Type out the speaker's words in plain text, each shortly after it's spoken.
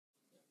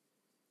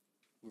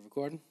We're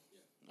recording?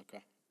 Yeah.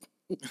 Okay.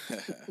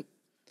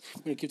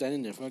 We're going to keep that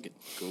in there. Fuck it.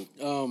 Cool.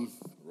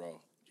 Raw.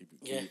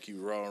 Keep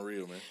it raw and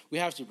real, man. We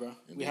have to, bro.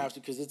 Indeed. We have to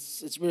because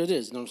it's what it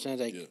is. You know what I'm saying?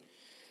 Like,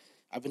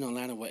 I've been in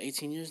Atlanta,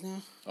 18 years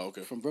now? Oh,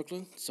 okay. From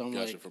Brooklyn. So I'm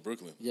gotcha, from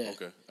Brooklyn. Yeah.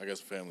 Okay. I got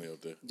some family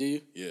up there. Do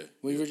you? Yeah.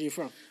 Where you originally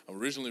from? I'm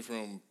originally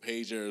from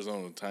Page,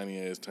 Arizona,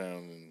 tiny-ass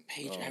town. In,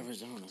 Page,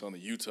 Arizona? It's on the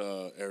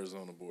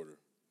Utah-Arizona border.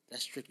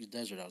 That's strictly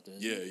desert out there.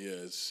 Yeah.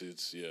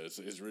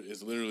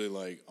 It's literally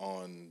like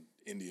on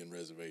Indian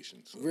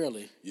reservations. So.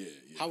 Really? Yeah.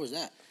 How was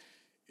that?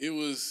 It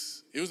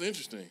was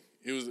interesting.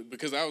 It was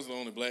because I was the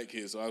only black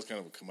kid, so I was kind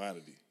of a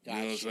commodity. You know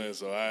what I'm saying?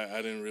 So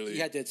I didn't really.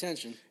 You had the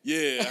attention.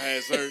 Yeah, I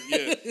had certain.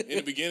 Yeah, in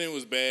the beginning it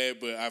was bad,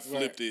 but I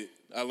flipped it.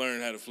 I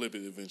learned how to flip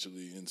it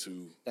eventually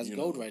into. That's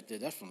gold right there,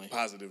 definitely.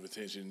 Positive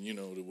attention,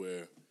 to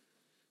where.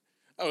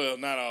 Oh well,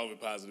 not all of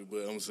it positive,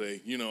 but I'm gonna say,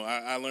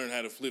 I learned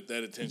how to flip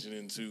that attention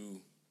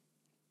into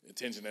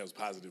attention that was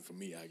positive for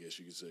me. I guess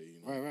you could say.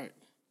 Right.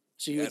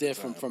 So you were there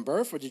from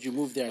birth, or did you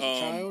move there as a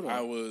child? Or?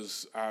 I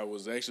was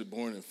actually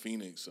born in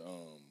Phoenix,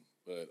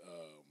 but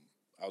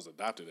I was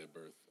adopted at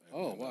birth.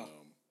 And, wow.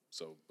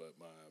 But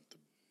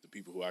the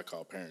people who I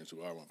call parents,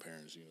 who are my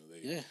parents,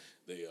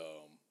 they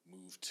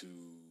moved to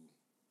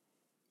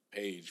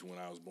Page when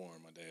I was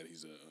born. My dad,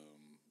 he's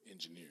a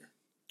engineer,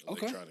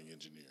 electronic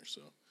engineer.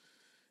 So.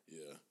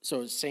 Yeah.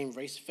 So same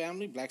race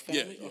family, black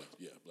family?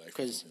 Yeah, black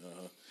family.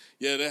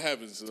 Yeah, that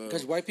happens.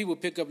 Because white people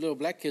pick up little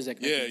black kids like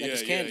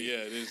it's candy.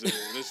 Yeah.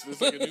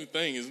 It's like a new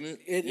thing, isn't it?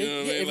 It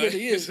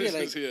really is.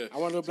 Yeah, I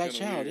want a little black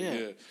child.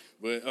 Weird,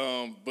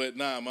 yeah. But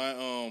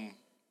my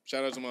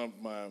shout out to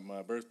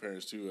my birth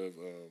parents too.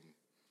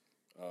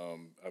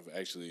 I've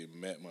actually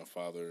met my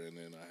father, and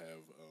then I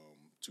have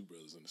two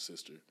brothers and a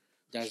sister.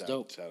 That's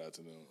dope. Shout out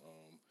to them.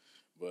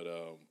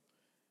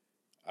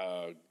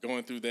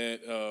 Going through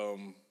that.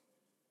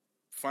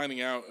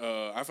 Finding out,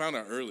 I found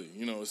out early.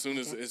 As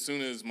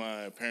soon as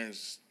my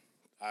parents,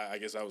 I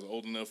guess I was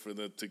old enough for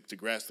them to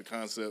grasp the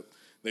concept.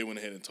 They went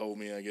ahead and told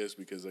me. I guess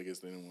because they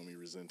didn't want me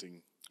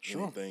resenting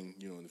anything,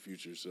 in the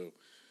future. So,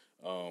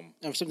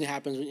 if something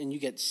happens and you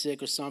get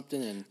sick or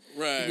something, and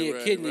you need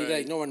a kidney,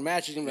 like no one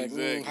matches, I'm like,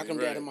 how come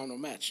dad and mom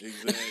don't match?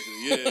 Exactly.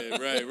 Yeah.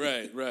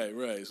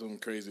 Right. Something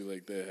crazy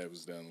like that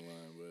happens down the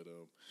line,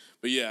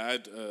 but yeah,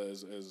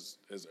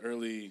 as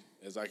early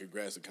as I could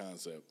grasp the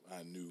concept,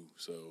 I knew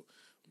so.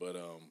 But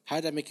how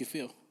did that make you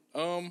feel?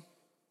 Did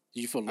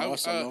you feel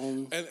lost,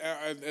 alone?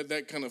 And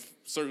that kind of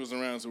circles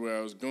around to where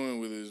I was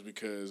going with it is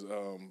because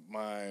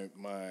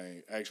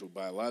my actual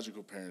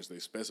biological parents, they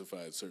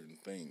specified certain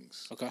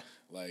things. Okay.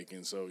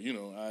 And so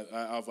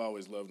I've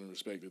always loved and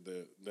respected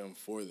them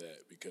for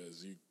that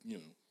because you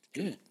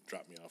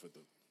drop me off at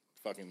the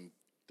fucking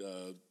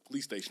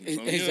police station or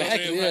something.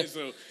 Exactly. You know what I'm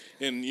saying?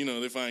 So,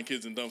 and they find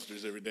kids in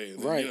dumpsters every day.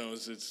 And right.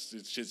 It's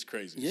shit's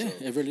crazy. Yeah,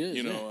 so, it really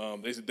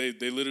is.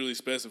 They literally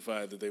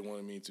specified that they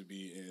wanted me to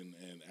be in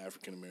an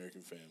African American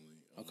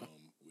family. Okay.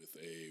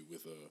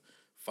 With a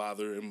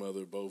father and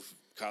mother, both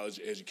college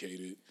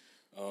educated.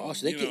 So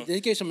they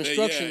gave some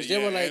instructions.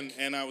 They were like,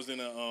 and I was in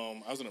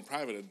a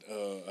private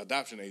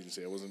adoption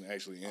agency. I wasn't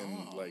actually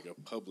in like a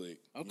public,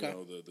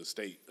 the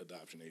state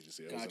adoption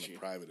agency. I was in a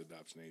private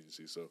adoption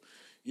agency. So,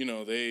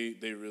 they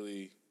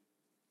really.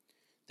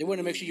 They wanted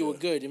to make sure you were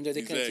good, even though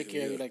they couldn't take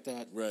care of you like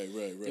that. Right.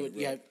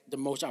 You had the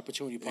most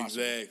opportunity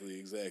possible.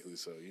 Exactly.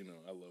 So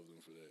I love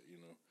them for that.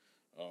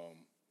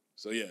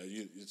 So yeah,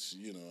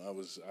 I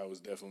was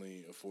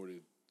definitely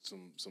afforded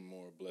some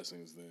more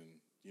blessings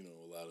than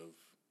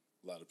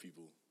a lot of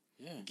people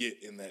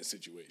get in that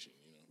situation.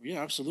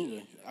 Yeah,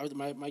 absolutely.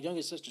 Yeah. My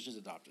youngest sister, she's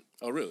adopted.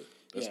 Oh, really?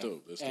 That's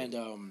dope. That's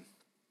dope.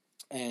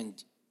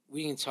 And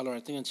we didn't tell her, I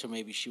think, until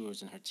maybe she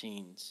was in her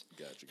teens.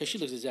 Gotcha. Because she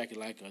looks exactly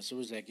like us. It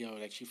was like,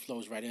 she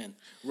flows right in.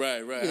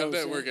 Right. How'd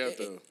that work out,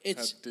 though?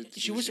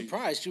 She was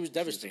surprised. She was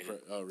devastated.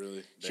 Oh,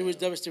 really? Damn. She was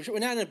devastated.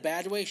 Well, not in a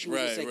bad way. She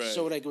was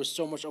so it was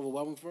so much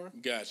overwhelming for her.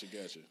 Gotcha.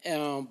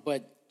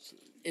 But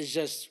it's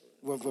just,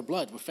 we're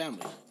blood, we're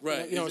family.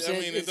 Right. You know what I'm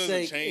saying? It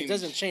doesn't change. It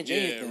doesn't change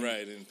anything. Yeah,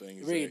 right. Anything.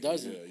 It really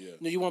doesn't.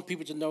 Yeah. You want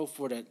people to know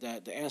for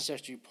the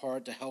ancestry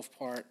part, the health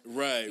part.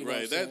 Right.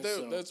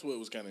 That's what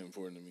was kind of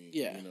important to me.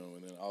 Yeah. And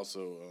then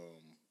also,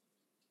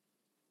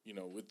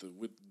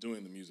 with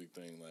doing the music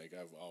thing, like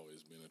I've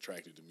always been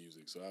attracted to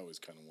music, so I always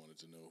kind of wanted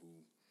to know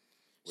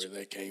where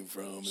that came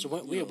from. So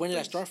when did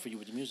that start for you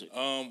with the music?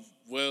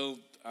 Well,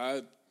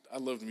 I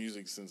loved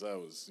music since I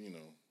was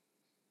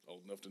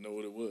old enough to know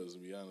what it was. To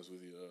be honest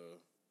with you,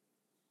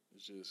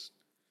 it's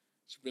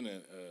been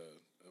a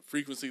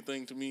frequency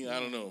thing to me. I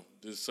don't know.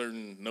 There's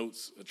certain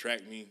notes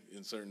attract me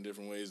in certain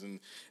different ways, and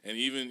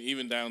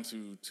even down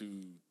to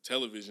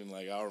television.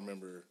 Like I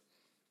remember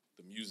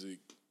the music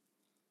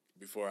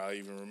before I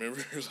even remember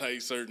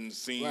like certain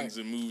scenes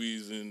and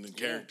movies and the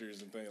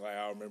characters and things. Like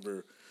I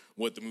remember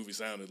what the movie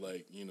sounded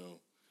like.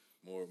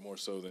 More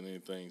so than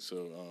anything.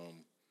 So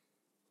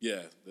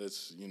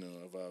that's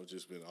I've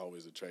just been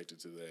always attracted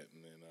to that,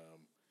 and then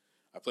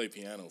I played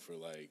piano for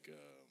like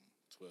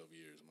 12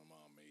 years. My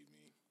mom made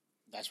me.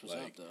 That's what's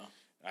up, though.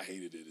 I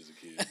hated it as a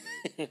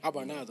kid. How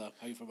about now, though?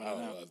 How you feel about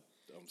it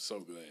now? I'm so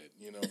glad.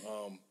 You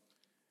know,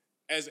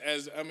 as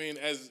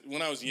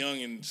when I was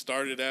young and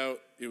started out,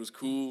 it was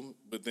cool.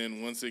 But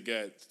then once it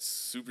got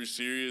super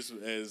serious,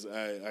 as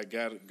I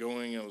got it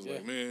going, I was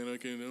like, man, I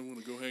want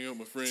to go hang out with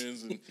my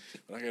friends, and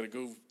I got to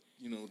go,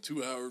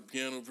 2-hour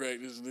piano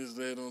practice and this,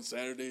 that on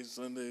Saturdays,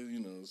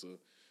 Sundays, So,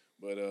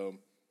 but in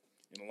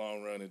the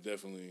long run, it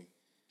definitely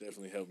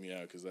helped me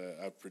out because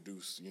I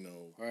produce,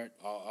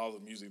 all the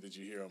music that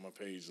you hear on my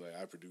page, like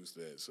I produce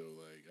that. So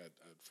like I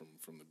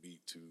from the beat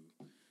to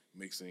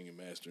mixing and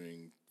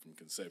mastering, from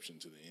conception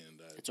to the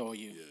end. It's all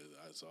you. Yeah,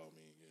 that's all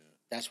me. Yeah,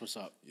 that's what's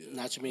up. Yeah,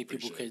 not too many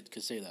people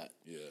could say that.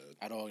 Yeah,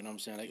 at all. You know what I'm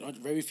saying? Like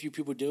very few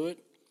people do it.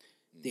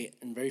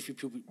 And very few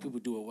people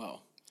do it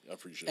well. I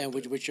appreciate. And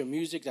that. with your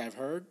music that I've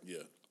heard,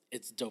 yeah,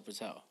 it's dope as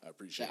hell. I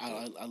appreciate.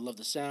 That. I love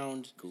the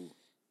sound. Cool.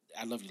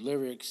 I love your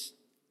lyrics.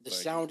 The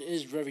sound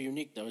is very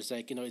unique though. It's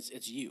like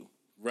it's you.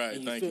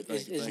 Right. Thank you.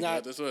 It's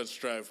not. That's what I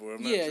strive for.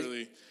 I'm not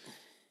really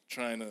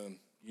trying to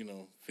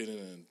fit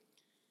in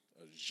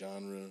a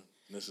genre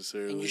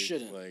necessarily. And you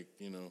shouldn't.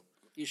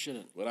 You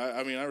shouldn't. But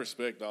I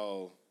respect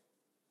all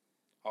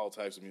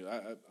types of music.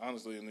 I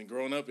honestly, and then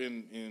growing up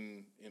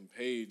in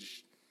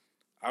Page,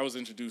 I was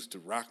introduced to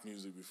rock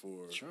music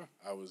before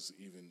I was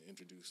even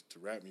introduced to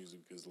rap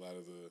music, because a lot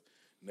of the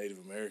Native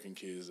American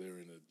kids, they were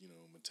into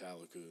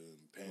Metallica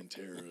and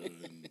Pantera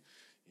and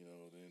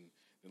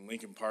then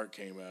Linkin Park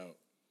came out,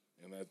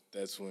 and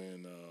that's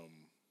when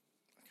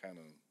I kind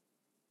of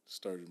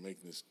started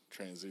making this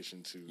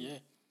transition to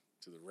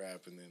the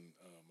rap. And then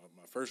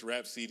my first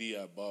rap CD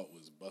I bought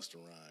was Busta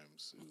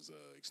Rhymes. It was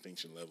a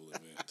Extinction Level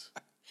Event.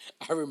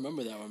 I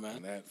remember that one, man.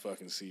 And that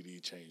fucking CD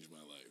changed my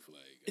life.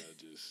 Like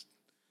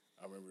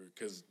I remember,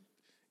 because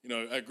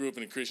I grew up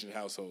in a Christian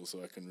household,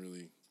 so I couldn't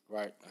really.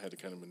 Right. I had to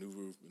kind of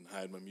maneuver and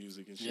hide my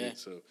music and shit. Yeah.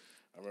 So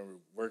I remember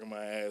working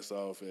my ass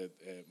off at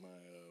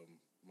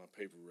my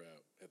paper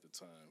route at the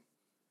time.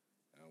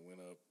 And I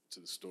went up to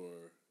the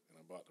store and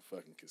I bought the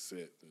fucking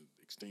cassette, the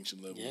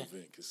Extinction Level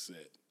Event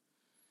cassette.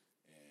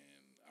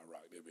 And I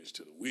rocked that bitch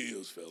till the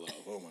wheels fell off.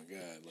 Oh my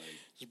God! Like,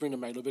 just bring the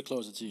mic a little bit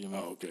closer to you,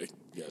 man. Oh, okay.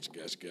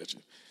 Gotcha.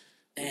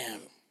 Damn.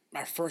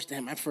 My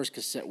first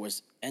cassette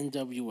was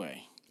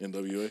NWA.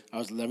 NWA? I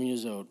was 11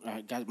 years old.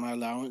 I got my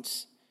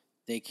allowance.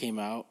 They came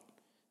out.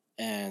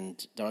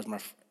 And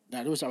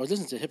that was I was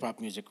listening to hip hop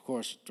music, of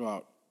course,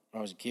 throughout when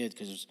I was a kid,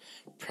 because it was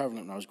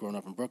prevalent when I was growing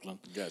up in Brooklyn.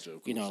 Gotcha,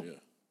 of course,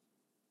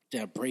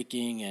 they're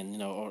breaking,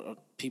 and or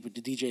people,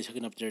 the DJs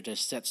hooking up their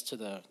sets to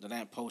the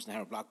lamp post and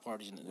having block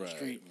parties in the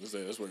street.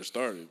 That's where it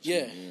started.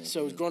 Yeah.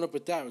 So growing up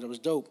with that was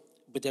dope.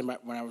 But then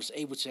when I was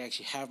able to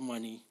actually have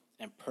money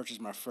and purchase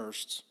my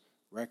first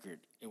record,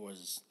 it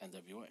was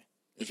NWA,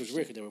 which was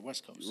weird because they were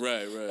West Coast.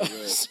 Right.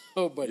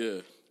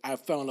 I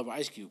fell in love with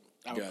Ice Cube.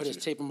 I would put his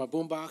tape in my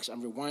boombox.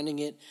 I'm rewinding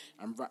it.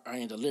 I'm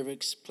writing the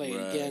lyrics, play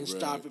it again,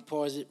 stop it,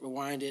 pause it,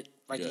 rewind it,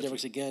 write the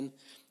lyrics again,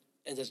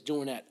 and just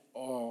doing that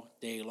all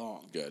day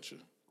long. Gotcha.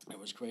 It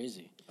was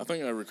crazy. I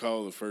think I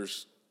recall the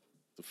first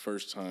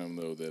time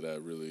though that I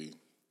really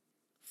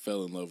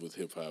fell in love with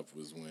hip hop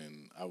was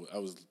when I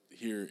was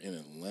here in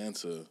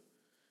Atlanta.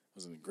 I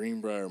was in the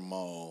Greenbrier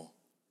Mall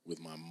with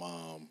my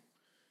mom,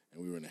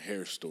 and we were in a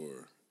hair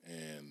store,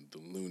 and the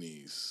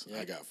Loonies.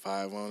 I Got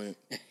 5 on it.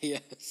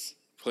 Yes.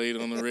 Played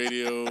on the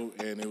radio,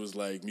 and it was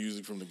like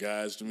music from the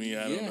guys to me.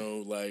 I don't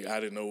know, like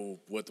I didn't know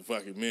what the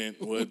fuck it meant,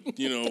 what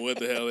what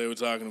the hell they were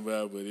talking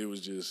about, but it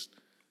was just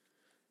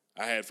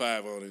I had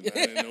 5 on it.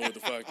 I didn't know what the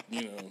fuck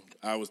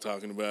I was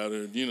talking about,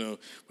 or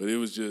but it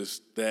was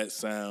just that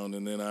sound.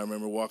 And then I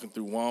remember walking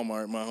through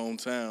Walmart in my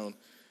hometown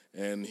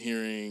and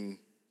hearing,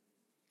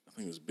 I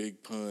think it was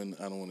Big Pun,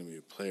 I Don't Want to Be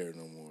a Player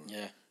No More.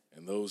 Yeah.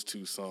 And those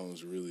two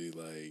songs really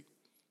like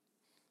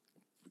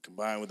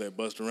combined with that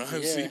Busta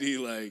Rhymes CD,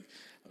 like.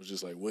 I was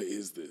just like, what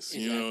is this?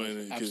 Exactly.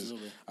 And because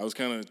I was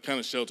kind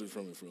of sheltered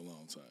from it for a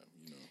long time,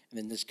 And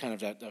then this kind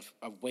of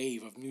a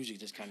wave of music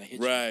just kind of hit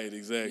you. Right,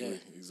 exactly.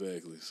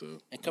 So.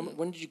 And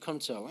when did you come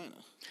to Atlanta?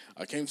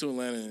 I came to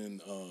Atlanta in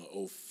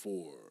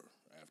 2004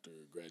 after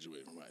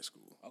graduating from high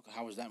school. Okay,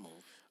 how was that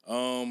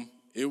move?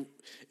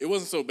 It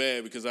wasn't so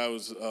bad because I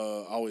was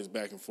always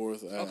back and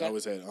forth. I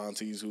always had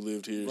aunties who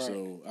lived here,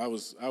 so I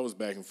was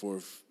back and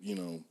forth,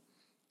 either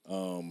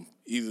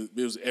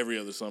it was every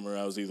other summer.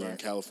 I was either in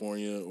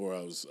California or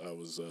I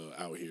was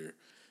out here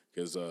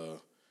because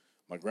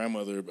my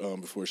grandmother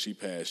before she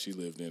passed, she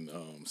lived in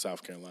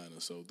South Carolina.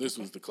 So this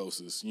was the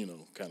closest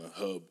kind of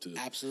hub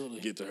to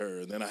get to her.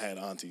 And then I had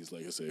aunties,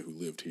 like I said, who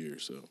lived here.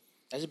 So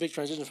that's a big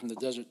transition from the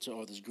desert to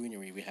all this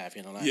greenery we have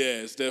here in Atlanta.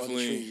 Yeah, it's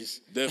definitely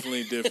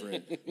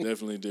different.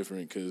 Definitely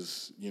different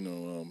because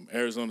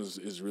Arizona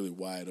is really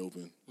wide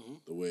open. Mm-hmm.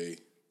 The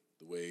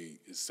way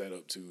it's set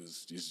up to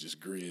is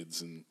just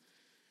grids. And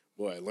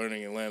boy,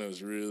 learning Atlanta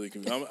is really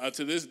confusing.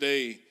 To this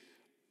day,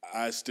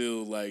 I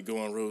still like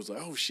go on roads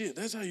like, oh shit,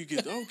 that's how you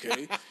get.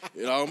 Okay,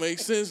 it all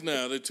makes sense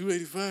now. The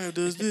 285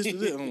 does this.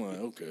 I'm like,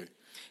 okay.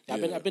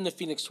 I've been to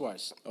Phoenix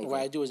twice. Okay. What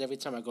I do is every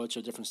time I go to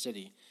a different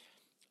city,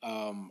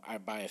 I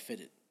buy a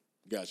fitted.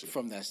 Gotcha.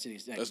 From that city.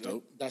 That's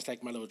dope. That's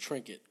like my little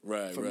trinket.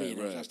 Right. For me,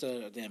 that's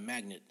a damn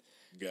magnet.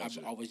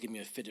 Gotcha. I've always given me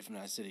a fitted from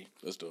that city.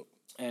 That's dope.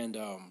 And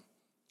I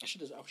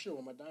should have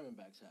worn my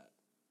Diamondbacks hat.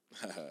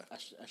 I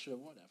should have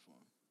worn that for him.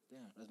 Yeah,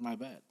 that's my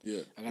bad.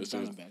 Yeah, I got the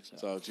Diamondbacks hat.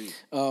 It's all cheap.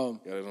 Got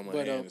it on my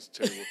hand. It's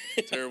terrible,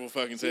 terrible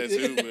fucking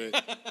tattoo, but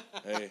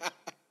hey.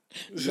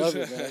 Love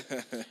it,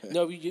 man.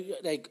 No, you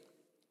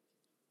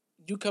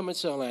come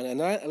into Atlanta,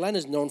 and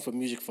Atlanta's known for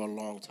music for a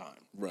long time.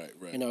 Right.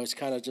 You know, it's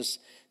kind of just,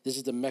 this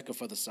is the mecca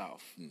for the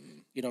South. Mm-hmm.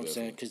 You know what I'm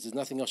saying? Because there's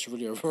nothing else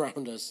really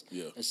around us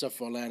except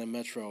for Atlanta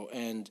Metro.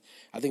 And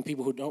I think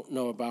people who don't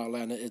know about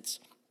Atlanta, it's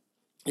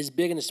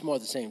big and it's small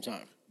at the same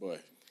time. Boy,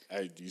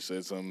 you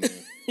said something,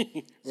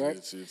 right?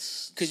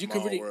 It's you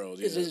can really, world.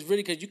 It's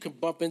really because you can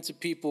bump into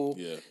people.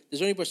 Yeah.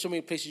 There's only but so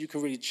many places you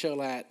can really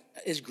chill at.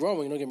 It's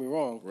growing, don't get me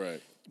wrong.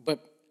 Right.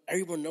 But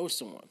everyone knows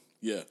someone.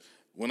 Yeah.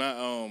 When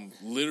I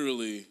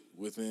literally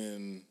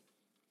within,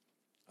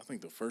 I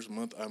think the first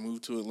month I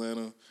moved to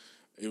Atlanta,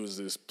 it was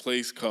this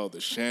place called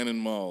the Shannon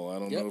Mall. I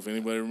don't know if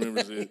anybody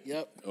remembers it.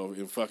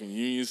 In fucking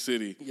Union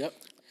City. Yep.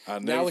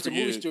 Now it's a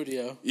movie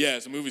studio. Yeah,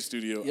 it's a movie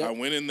studio. Yep. I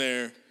went in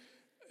there.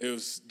 It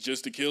was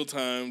just to kill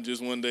time,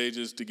 just one day,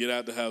 just to get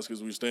out the house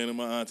because we were staying at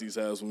my auntie's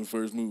house when we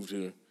first moved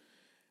here.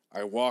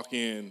 I walk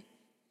in,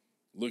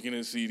 looking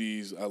at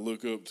CDs. I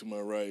look up to my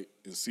right,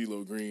 and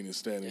CeeLo Green is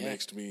standing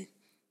next to me,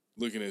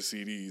 looking at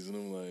CDs, and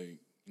I'm like,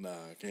 nah,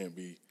 I can't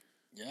be.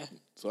 Yeah.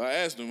 So I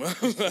asked him, I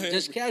was like,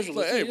 just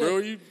casually. Hey, bro,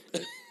 you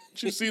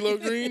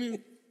CeeLo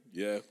Green?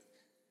 Yeah.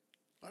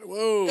 Like,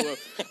 whoa. I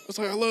was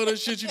like, I love that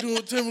shit you doing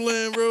with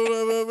Timberland, bro.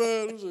 Blah,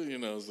 blah, blah. You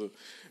know, so,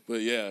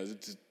 but yeah,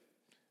 it's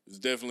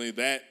definitely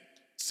that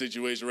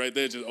situation right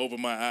there just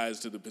opened my eyes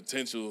to the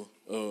potential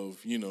of,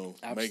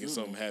 making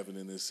something happen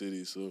in this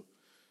city. So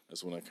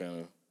that's when I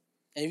kind of...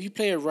 And if you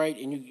play it right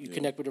and you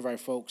connect with the right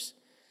folks,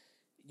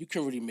 you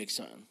can really make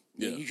something.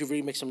 Yeah. You can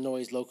really make some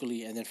noise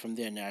locally and then from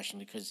there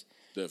nationally because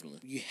definitely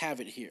you have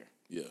it here.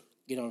 Yeah.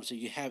 You know what I'm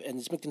saying? You have, and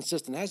it's been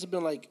consistent. It hasn't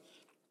been like,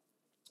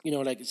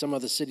 like some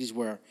other cities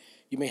where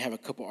you may have a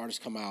couple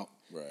artists come out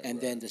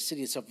then the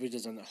city itself really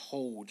doesn't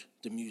hold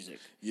the music.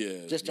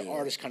 Yeah. Just the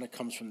artist kind of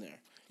comes from there.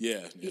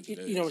 Yeah.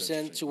 You know what I'm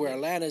saying? To where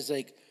Atlanta's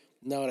like,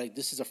 no, like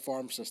this is a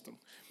farm system.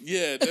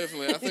 Yeah,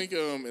 definitely. I think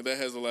that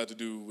has a lot to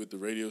do with the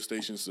radio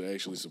stations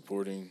actually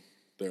supporting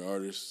their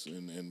artists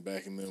and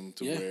backing them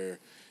to where,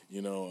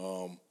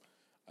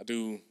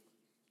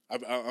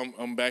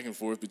 I'm back and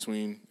forth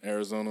between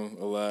Arizona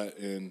a lot,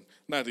 and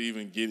not to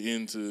even get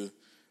into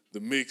the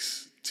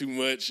mix too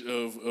much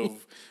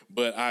of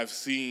but I've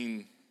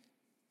seen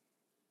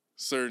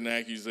certain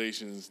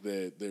accusations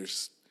that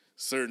there's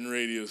certain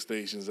radio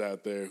stations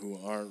out there who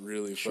aren't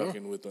really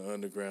fucking with the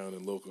underground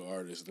and local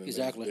artists. And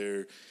exactly.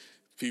 They're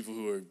people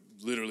who are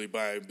literally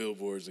buying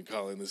billboards and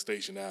calling the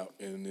station out,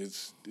 and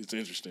it's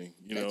interesting,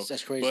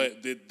 That's crazy.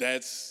 But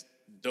that's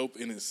dope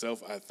in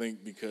itself, I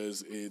think,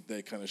 because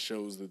that kind of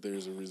shows that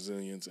there's a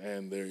resilience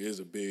and there is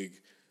a big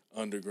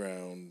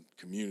underground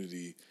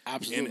community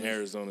in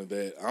Arizona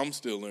that I'm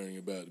still learning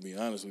about, to be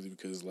honest with you,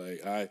 because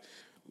like I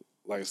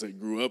said,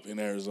 grew up in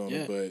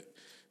Arizona, but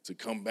to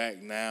come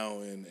back now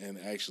and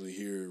actually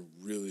hear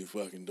really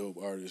fucking dope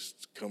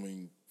artists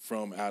coming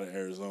from out of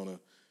Arizona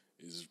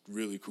is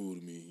really cool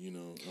to me,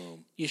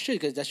 You should,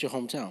 because that's your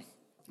hometown.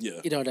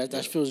 Yeah.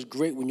 That feels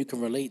great when you can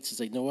relate. It's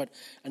like, you know what?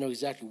 I know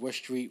exactly what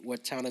street,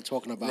 what town they're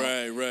talking about.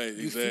 Right,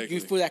 exactly.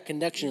 You feel that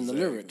connection in the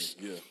lyrics.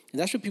 Yeah.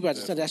 And that's what people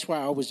understand. That's why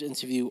I always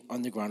interview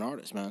underground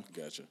artists, man.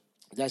 Gotcha.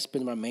 That's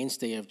been my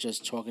mainstay of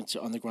just talking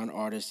to underground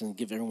artists and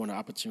give everyone an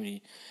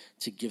opportunity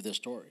to give their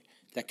story.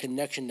 That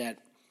connection that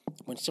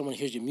when someone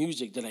hears your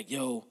music, they're like,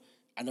 yo,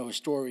 I know his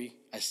story.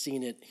 I've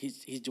seen it.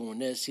 He's doing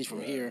this. He's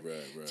from here.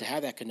 Right. To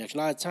have that connection.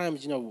 A lot of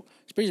times,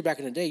 especially back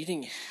in the day, you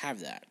didn't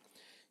have that.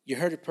 You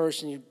heard a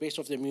person based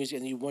off their music,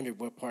 and you wondered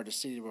what part of the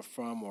city they were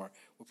from or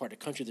what part of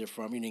the country they're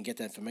from. You didn't get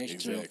that information.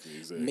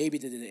 Exactly. Maybe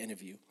they did an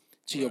interview.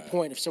 To your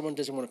point, if someone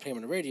doesn't want to play them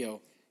on the radio,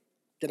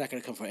 they're not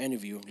going to come for an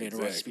interview later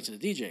on to speak to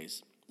the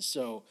DJs.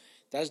 So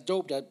that's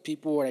dope that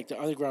people like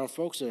the underground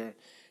folks are.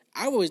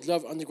 I always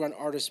love underground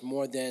artists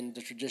more than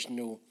the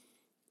traditional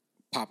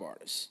pop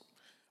artists.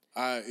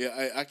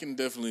 I can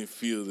definitely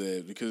feel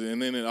that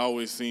and then it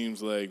always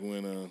seems like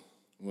when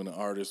an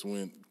artist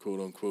went quote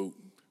unquote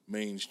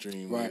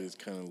mainstream, it's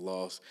kind of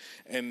lost,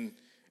 and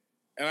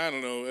I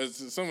don't know,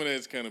 some of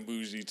that's kind of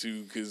bougie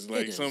too, because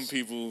like some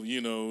people,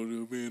 man,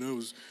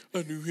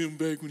 I knew him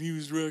back when he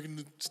was rocking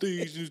the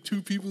stage. And there's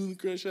two people in the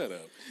crowd. Shut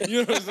up, you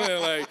know what I'm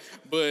saying? Like,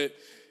 but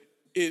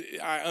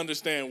I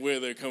understand where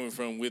they're coming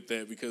from with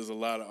that, because a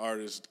lot of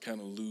artists kind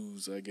of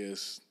lose, I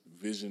guess,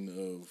 vision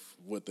of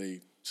what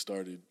they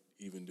started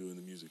even doing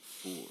the music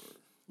for.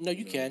 No,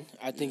 you can.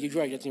 I think you're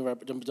right. I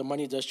think the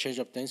money does change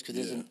up things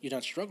because you're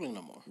not struggling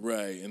no more.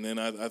 Right, and then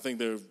I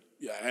think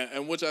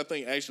and which I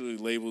think actually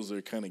labels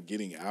are kind of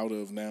getting out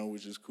of now,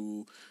 which is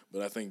cool.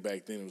 But I think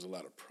back then it was a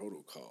lot of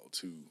protocol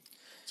too,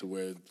 to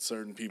where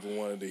certain people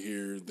wanted to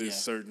hear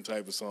this certain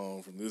type of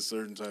song from this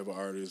certain type of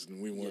artist,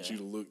 and we want you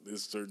to look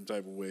this certain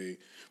type of way,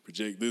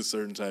 project this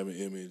certain type of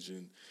image,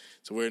 and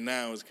to where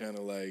now it's kind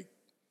of like,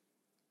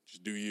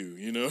 just do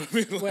you know what I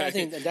mean? Well, I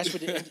think that's where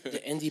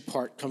the indie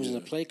part comes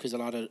into play, because a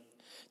lot of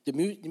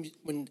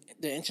when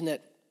the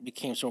internet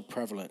became so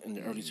prevalent in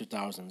the early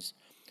 2000s,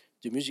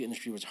 the music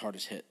industry was the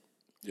hardest hit.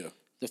 Yeah.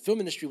 The film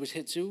industry was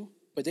hit too,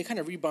 but they kind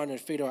of rebounded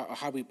and figured out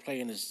how we play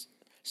in this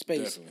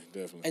space.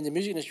 Definitely. And the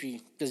music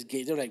industry just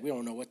they're like, we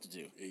don't know what to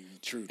do.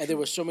 True. And there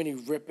was so many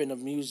ripping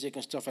of music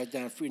and stuff like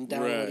that, and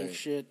downloading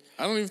shit.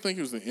 I don't even think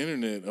it was the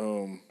internet.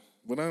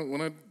 When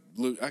I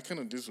look, I kind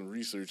of did some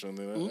research on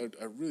that.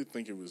 Mm-hmm. I really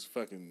think it was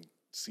fucking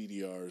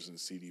CDRs and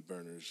CD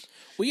burners.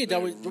 Well, yeah,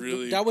 that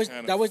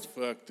was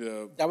fucked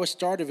up. That was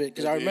start of it,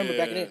 because I remember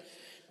back in the day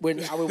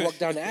when I would walk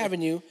down the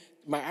avenue,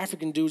 my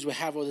African dudes would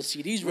have all the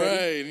CDs ready.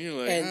 Right, and you're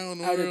like, and I don't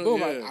know. I would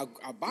boom,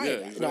 I'll buy it.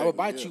 Exactly, I would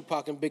buy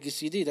Tupac and Biggie's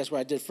CD. That's what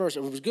I did first.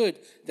 If it was good,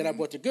 then I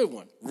bought the good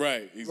one.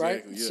 Right, exactly.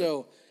 Right? Yeah.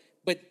 So,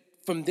 but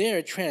from there,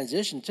 it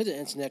transitioned to the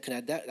internet, because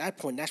at that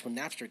point, that's when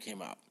Napster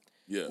came out.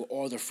 Yeah. With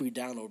all the free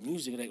download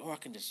music. Like, I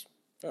can just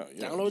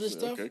download this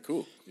stuff. Okay,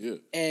 cool. Yeah.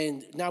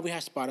 And now we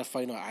have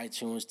Spotify,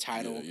 iTunes,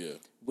 Tidal,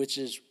 which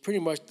is pretty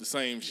much the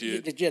same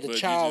shit. Yeah, the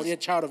child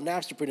of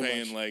Napster, pretty much.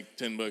 Paying like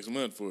 $10 a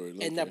month for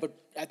it. And but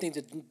I think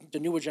the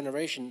newer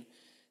generation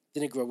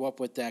didn't grow up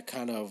with that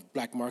kind of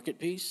black market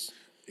piece.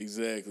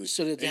 Exactly.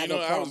 So that they had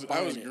no problem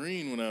I was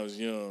green when I was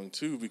young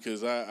too,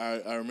 because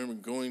I remember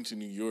going to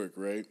New York,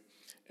 right,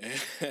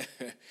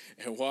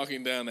 and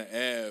walking down the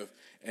Ave,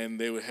 and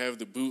they would have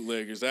the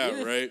bootleggers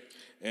out, right,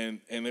 and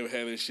they would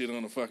have that shit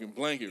on a fucking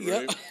blanket,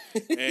 right,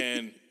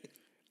 and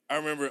I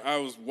remember I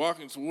was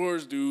walking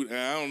towards dude, and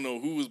I don't know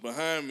who was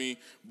behind me,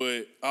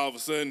 but all of a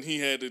sudden he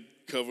had to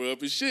cover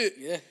up his shit,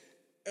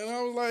 and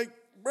I was like,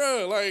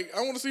 bro, like,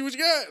 I want to see what you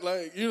got.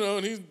 Like,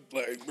 and he's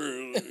like,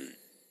 bro, like,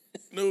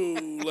 no,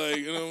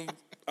 like,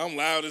 I'm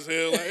loud as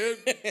hell.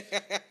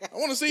 Like, I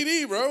want a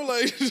CD, bro.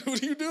 Like,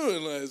 what are you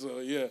doing? Like, so,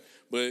 yeah.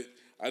 But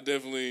I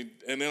definitely,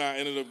 and then I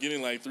ended up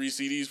getting like 3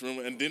 CDs from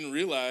him and didn't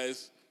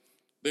realize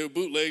they were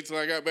bootlegged till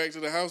I got back to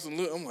the house and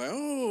looked. I'm like,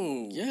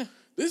 oh. Yeah.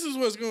 This is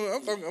what's going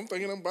on. I'm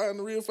thinking I'm buying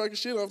the real fucking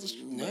shit off the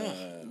street.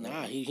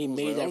 Nah, he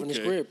made that from the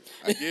script.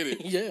 I get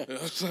it.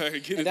 I was like, I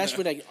get it. And that's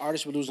where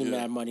artists were losing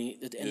mad money.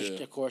 The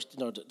industry, of course,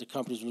 the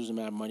companies were losing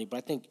mad money. But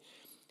I think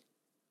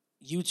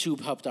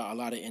YouTube helped out a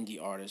lot of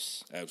indie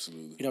artists.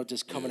 Absolutely.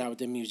 Just coming out with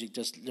their music,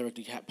 just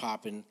lyrically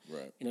popping.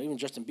 Right. Even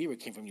Justin Bieber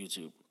came from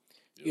YouTube.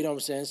 Yep. You know what I'm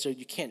saying? So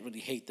you can't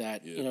really hate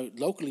that. Yep.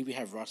 Locally we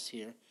have Russ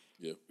here.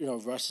 Yep.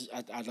 Russ,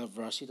 I love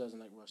Russ. He doesn't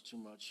like Russ too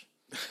much.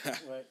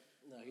 Right?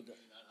 No, he doesn't.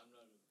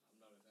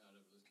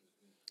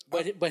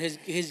 But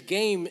his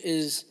game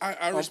is.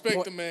 I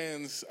respect the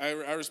man's. I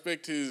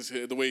respect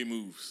the way he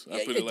moves.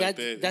 I put it like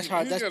that.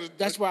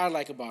 That's what I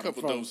like about him.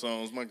 Couple dope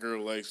songs. My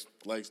girl likes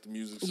the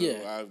music,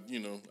 so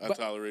I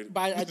tolerate it.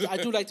 But I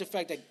do like the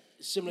fact that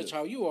similar to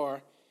how you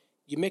are,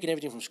 you're making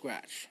everything from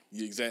scratch.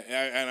 Yeah, exactly,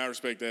 and I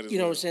respect that as well. You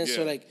know what I'm saying?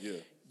 So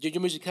your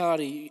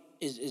musicality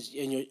is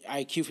and your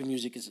IQ for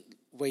music is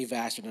way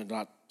vaster than a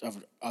lot of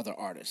other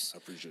artists. I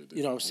appreciate that.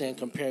 You know what I'm saying?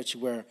 Compared to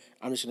where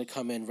I'm just going to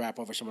come in and rap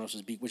over someone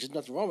else's beat, which is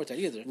nothing wrong with that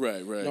either.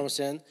 Right. You know what I'm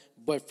saying?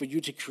 But for you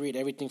to create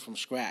everything from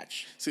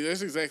scratch. See,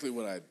 that's exactly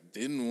what I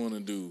didn't want to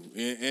do.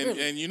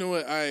 And you know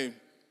what? And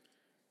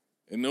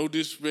no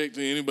disrespect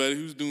to anybody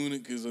who's doing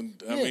it, because, I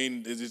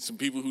mean, there's some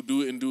people who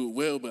do it and do it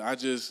well, but I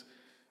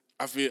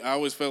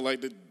always felt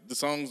like the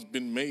song's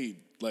been made.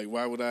 Like,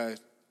 why would I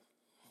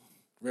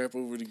rap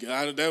over the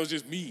guy? That was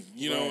just me,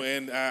 know,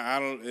 and I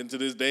don't, and to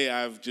this day,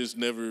 I've just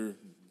never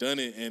done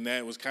it, and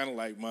that was kind of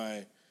like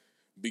my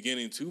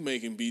beginning to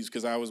making beats,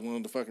 because I was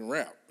wanting to fucking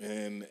rap,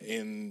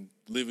 and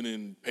living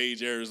in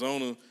Page,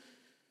 Arizona,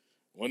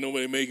 wasn't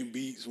nobody making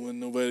beats,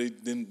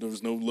 there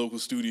was no local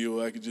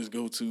studio I could just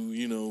go to,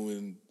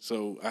 and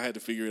so I had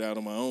to figure it out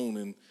on my own,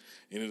 and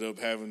ended up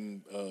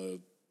having a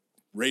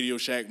Radio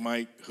Shack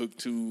mic hooked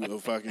to a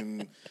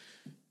fucking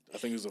I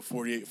think it was a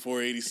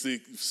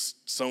 486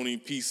 Sony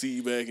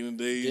PC back in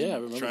the day. Yeah, I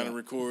remember trying that. to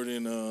record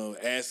in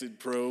Acid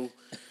Pro.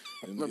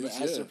 Remember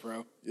Acid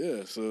Pro?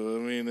 Yeah, so I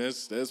mean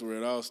that's where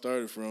it all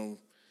started from,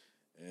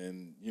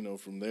 and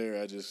from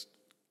there I just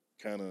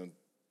kind of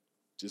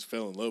just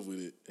fell in love with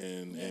it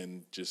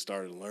and just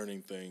started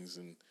learning things.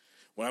 And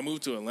when I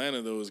moved to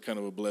Atlanta, though, it was kind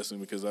of a blessing,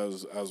 because I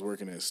was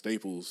working at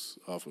Staples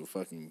off of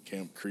fucking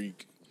Camp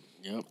Creek.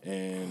 Yep.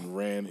 And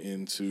ran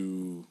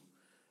into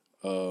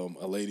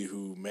a lady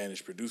who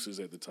managed producers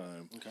at the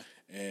time,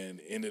 and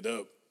ended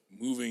up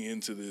moving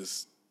into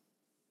this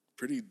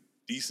pretty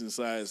decent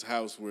sized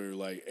house where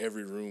like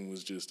every room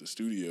was just a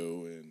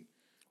studio, and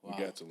we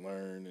got to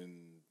learn and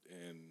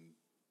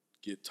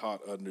get taught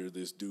under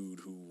this dude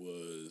who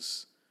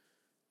was,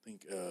 I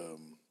think, if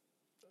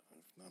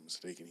I'm not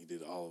mistaken, he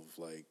did all of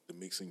like the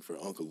mixing for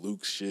Uncle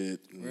Luke's shit.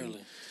 And, really?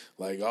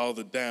 Like all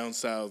the down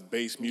south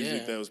bass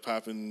music that was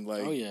popping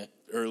like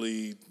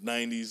early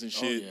 90s and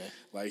shit.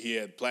 Like he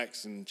had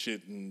plaques and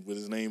shit and with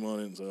his name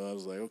on it. And so I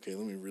was like, okay,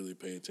 let me really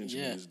pay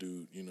attention to this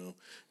dude, and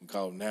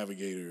call him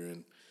Navigator.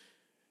 And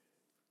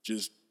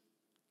just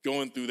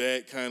going through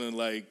that kind of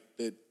like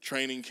that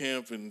training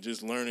camp and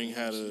just learning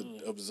how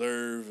to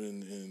observe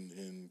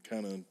and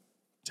kind of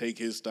take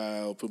his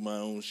style, put my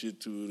own shit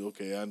to it.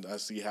 Okay, I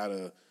see how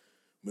to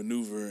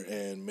maneuver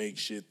and make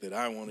shit that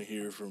I want to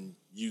hear from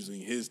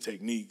using his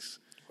techniques,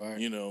 right.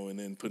 you know, and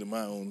then putting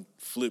my own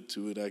flip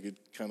to it, I could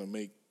kind of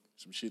make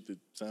some shit that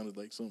sounded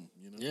like something,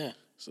 you know? Yeah,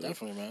 so,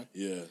 definitely, man.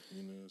 Yeah,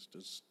 you know, it's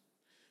just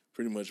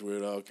pretty much where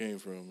it all came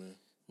from, man.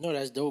 No,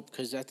 that's dope,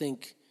 because I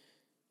think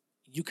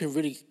you can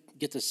really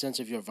get the sense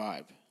of your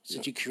vibe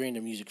since you're creating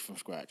the music from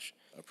scratch.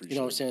 I appreciate it. You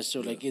know what I'm saying? So,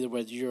 like, either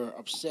whether you're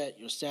upset,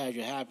 you're sad,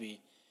 you're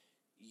happy,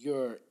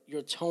 your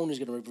tone is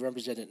going to be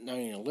represented not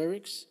only in the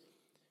lyrics,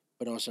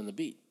 but also in the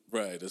beat.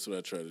 Right, that's what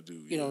I try to do.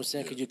 You know what I'm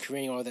saying? Because you're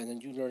creating all that, and then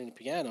you learning the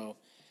piano.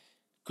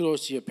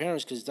 Kudos to your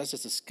parents, because that's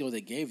just a skill they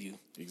gave you.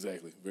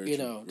 Exactly. Very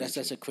true.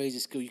 That's a crazy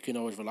skill you can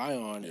always rely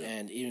on. Yeah.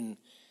 And even,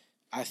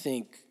 I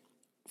think,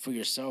 for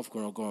yourself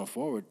going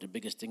forward, the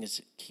biggest thing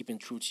is keeping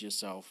true to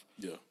yourself.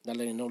 Yeah. Not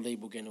letting no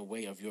label get in the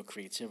way of your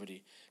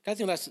creativity. I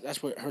think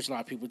that's what hurts a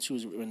lot of people, too,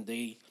 is when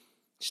they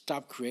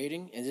stop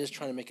creating and they're just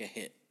trying to make a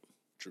hit.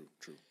 True.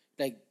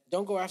 Like,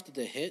 don't go after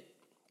the hit.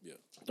 Yeah.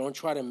 Don't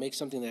try to make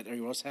something that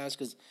everyone else has,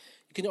 because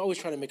you can always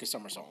try to make a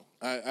summer song.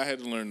 I had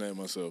to learn that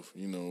myself,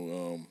 you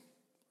know.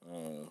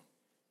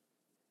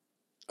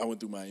 I went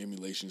through my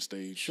emulation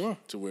stage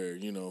to where,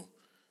 you know,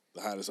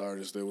 the hottest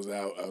artist that was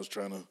out, I was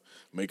trying to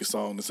make a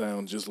song to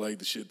sound just like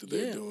the shit that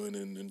they're doing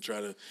and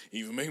try to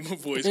even make my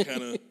voice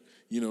kind of,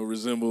 you know,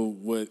 resemble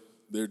what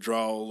their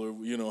drawl or,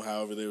 you know,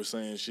 however they were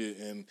saying shit.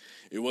 And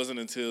it wasn't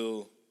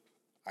until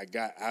I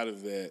got out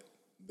of that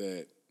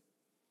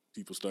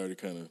people started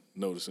kind of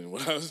noticing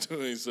what I was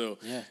doing. So,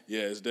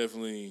 yeah, it's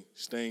definitely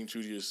staying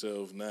true to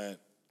yourself, not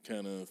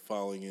kind of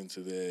falling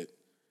into that.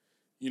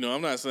 You know,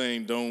 I'm not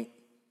saying don't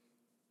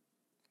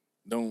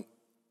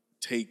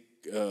take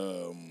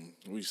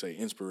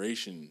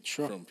inspiration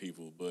from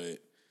people, but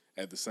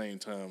at the same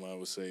time, I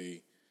would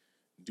say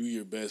do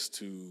your best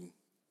to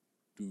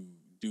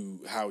do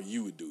how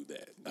you would do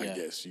that. I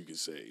guess you could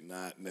say,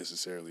 not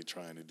necessarily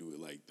trying to do it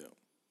like them.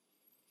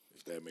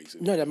 If that makes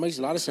it. No, that makes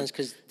a lot of sense,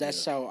 because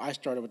that's how I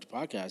started with the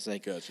podcast.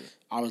 Like,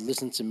 I was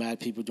listening to mad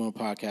people doing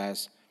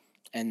podcasts,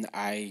 and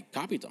I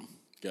copied them.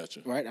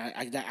 Gotcha. Right?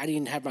 I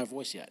didn't have my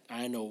voice yet.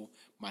 I didn't know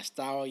my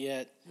style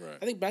yet. Right.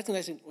 I think back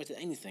then, with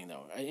anything,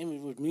 though. I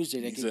mean, with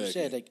music, like you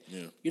said, like,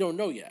 you don't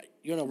know yet.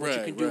 You don't know what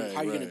you can do,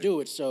 how you're going to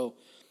do it. So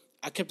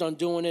I kept on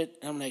doing it,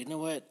 and I'm like, you know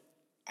what?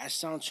 I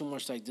sound too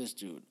much like this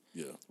dude.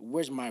 Yeah.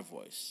 Where's my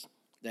voice?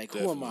 Like,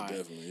 who am I?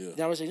 Definitely, yeah.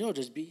 Then I was like, no,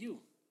 just be you.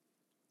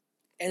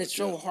 And it's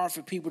so hard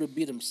for people to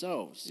be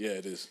themselves. Yeah,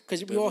 it is.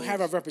 Because we all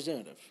have our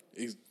representative.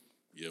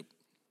 Yep.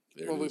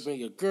 When we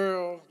bring a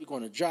girl, you go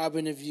on a job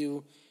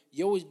interview,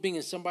 you're always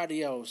bringing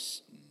somebody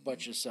else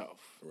but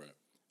yourself. Right.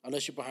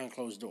 Unless you're behind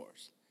closed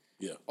doors.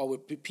 Yeah. Or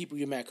with people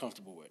you're mad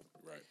comfortable with.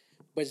 Right.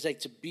 But it's like,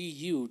 to be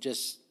you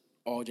just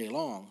all day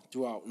long,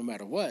 throughout, no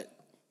matter what,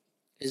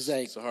 it's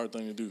like... It's a hard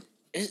thing to do.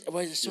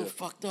 It's so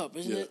fucked up,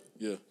 isn't it?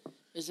 Yeah.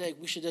 It's like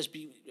we should just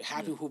be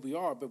happy who we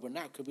are, but we're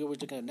not, because we're always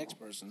looking at the next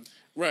person.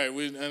 Right.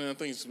 And I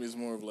think it's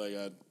more of like,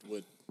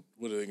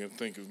 what are they going to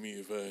think of me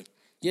if I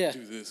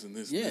do this and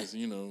this and this,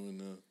 you know?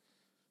 And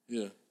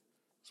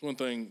it's one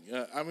thing.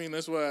 I mean,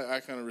 that's why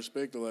I kind of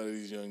respect a lot of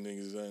these young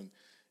niggas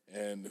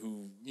and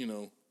who, you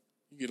know,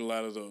 you get a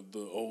lot of the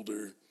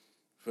older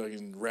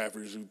fucking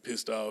rappers who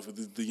pissed off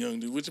at the young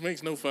dude, which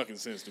makes no fucking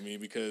sense to me,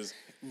 because...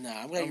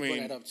 Nah, I'm glad you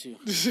brought that up, too.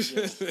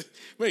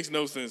 Makes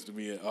no sense to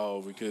me at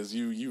all, because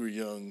you were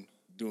young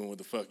doing what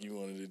the fuck you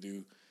wanted to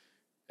do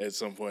at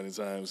some point in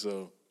time.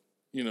 So,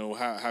 you know,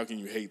 how can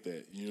you hate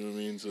that? You know what I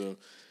mean? So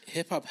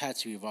hip-hop had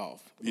to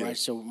evolve, right?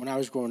 So when I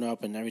was growing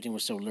up and everything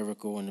was so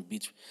lyrical and the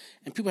beats...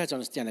 And people had to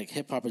understand, like,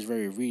 hip-hop is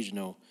very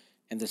regional,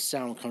 and the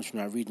sound comes from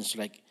that region. So,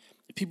 like,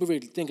 if people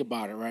really think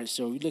about it, right?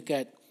 So you look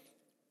at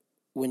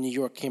when New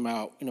York came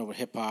out, you know, with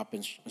hip-hop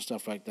and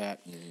stuff like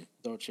that. Mm-hmm.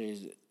 Dolce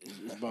is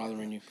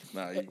bothering you.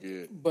 Nah, you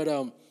good. But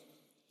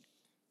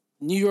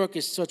New York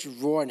is such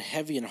raw and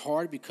heavy and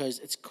hard because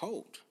it's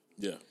cold.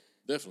 Yeah,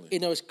 definitely. You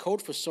know, it's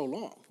cold for so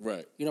long.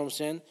 Right. You know what I'm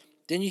saying?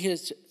 Then you hear,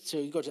 so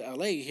you go to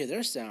L.A., you hear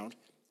their sound.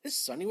 It's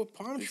sunny with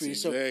palm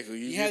trees. Exactly. So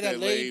you have that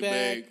laid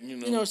back,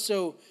 you know,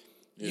 so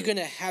you're going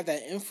to have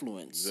that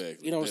influence.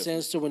 Exactly. You know what I'm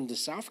saying? So when the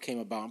South came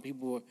about, and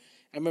people were...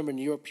 I remember in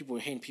New York, people were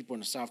hating people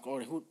in the South. Oh,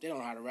 they don't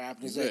know how to rap.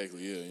 And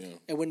exactly, yeah.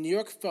 And when New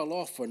York fell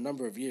off for a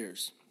number of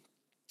years,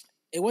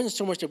 it wasn't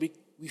so much that we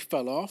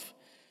fell off.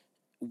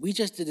 We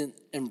just didn't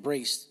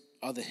embrace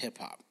other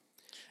hip-hop.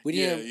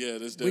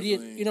 That's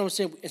definitely... You know what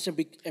I'm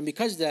saying? And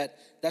because of that,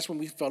 that's when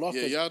we fell off.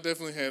 Yeah, y'all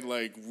definitely had,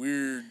 like,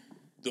 weird,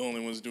 the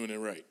only ones doing it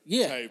right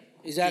type,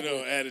 exactly. You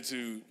know,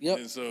 attitude. Yep.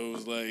 And so it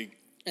was like...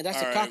 And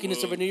that's the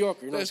cockiness of a New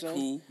Yorker. You know that's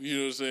cool. You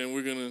know what I'm saying?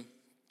 We're going to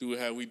do it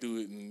how we do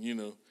it, and, you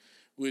know,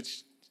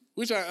 which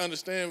I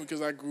understand,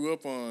 because I grew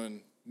up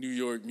on New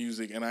York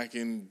music, and I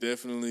can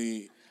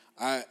definitely...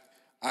 I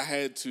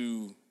had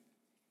to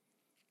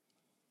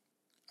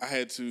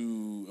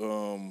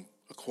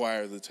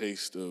acquire the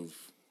taste of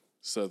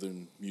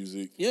Southern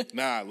music. Yeah.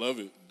 Nah, I love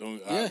it.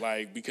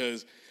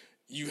 Because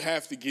you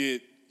have to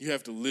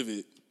live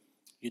it.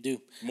 You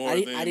do.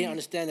 I didn't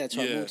understand that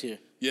until I moved here.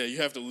 Yeah, you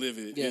have to live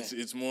it. Yeah.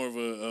 It's more of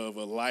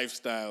a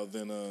lifestyle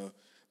than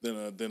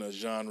a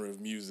genre of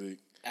music.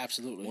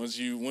 Absolutely. Once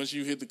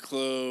you hit the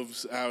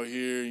clubs out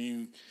here,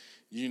 you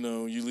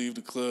you leave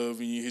the club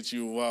and you hit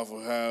you a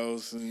Waffle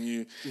House and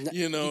you get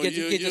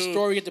the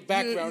story, get the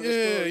background.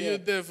 You'll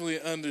definitely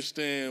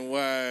understand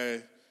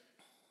why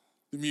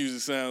the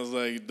music sounds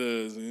like it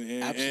does.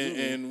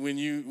 And when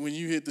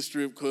you hit the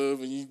strip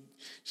club and you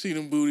see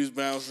them booties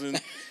bouncing,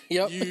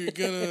 you're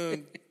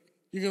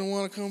gonna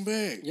want to come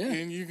back. Yeah.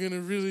 And you're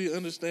gonna really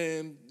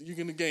understand. You're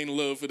gonna gain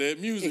love for that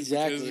music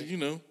because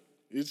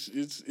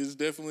it's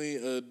definitely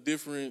a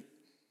different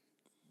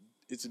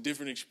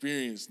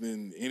experience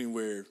than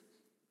anywhere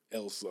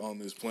else on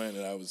this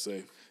planet, I would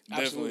say.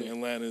 Absolutely. Definitely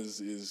Atlanta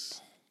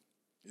is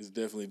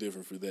definitely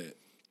different for that.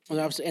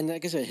 Well, and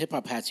like I said, hip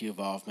hop had to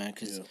evolve, man,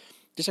 because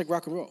just like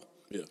rock and roll.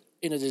 Yeah.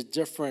 There's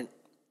different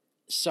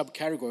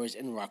subcategories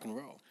in rock and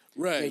roll.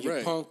 Right, you have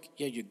your punk,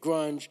 you have your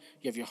grunge,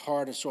 you have your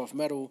hard and soft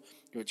metal,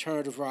 your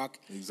alternative rock.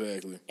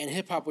 Exactly. And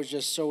hip hop was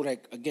just so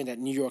again, that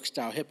New York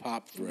style hip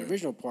hop from the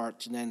original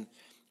parts, and then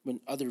when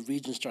other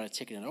regions started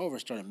taking it over,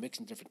 started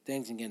mixing different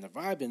things and getting the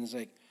vibe in, it's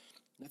like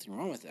nothing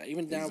wrong with that.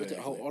 Even down with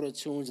the whole auto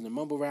tunes and the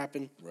mumble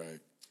rapping. Right.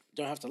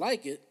 Don't have to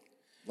like it.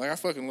 Like, I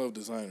fucking love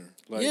Designer.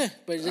 Like,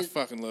 but I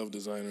fucking love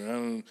Designer.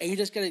 And you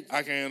just gotta.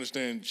 I can't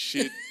understand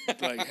shit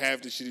like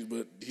half the shit,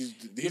 but he's.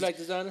 You like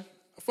Designer?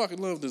 I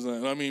fucking love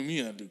Designer. I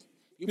mean, I do.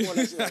 You more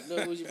like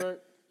Lil Uzi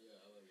Vert?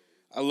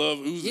 I love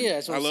Uzi. Yeah,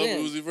 that's what I'm saying.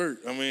 I love Uzi Vert.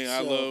 I mean,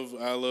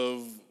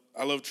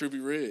 I love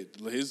Trippie Redd.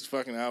 His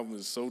fucking album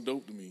is so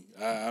dope to me.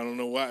 I don't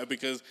know why,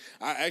 because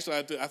I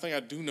think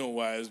I do know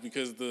why. It's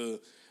because a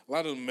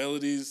lot of the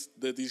melodies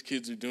that these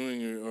kids are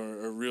doing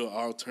are real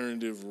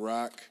alternative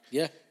rock.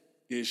 Yeah.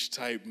 Ish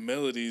type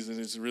melodies, and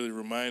it's really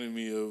reminding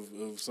me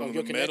of some of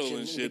the metal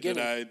and shit that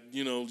I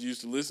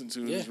used to listen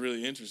to. Yeah. It's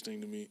really interesting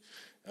to me.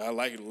 I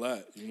like it a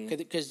lot.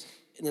 Because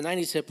in the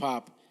 90s hip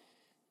hop,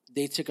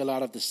 they took a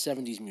lot of the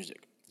 70s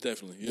music.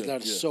 Definitely, yeah. A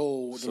lot of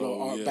soul,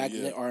 back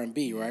in the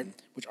R&B, right?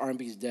 Mm-hmm. Which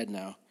R&B is dead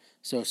now,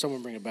 so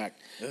someone bring it back.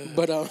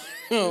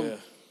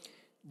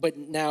 But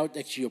now,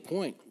 to your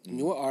point,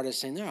 newer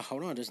artists saying, "No,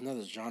 hold on, there's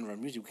another genre of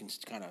music we can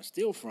kind of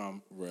steal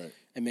from,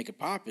 and make it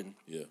poppin'."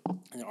 Yeah,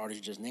 and the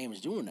artist just name is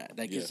doing that.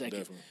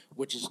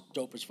 Which is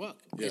dope as fuck.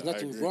 Yeah, there's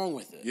nothing wrong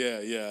with it.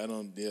 Yeah, I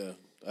don't. Yeah,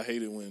 I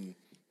hate it when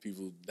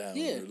people down.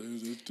 Yeah,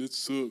 it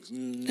sucks.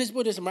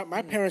 Because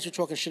my parents were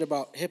talking shit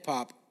about hip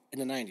hop in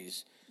the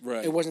 90s.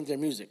 Right. It wasn't their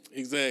music.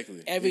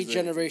 Exactly. Every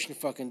generation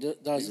fucking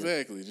does it.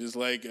 Exactly. Just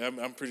like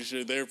I'm pretty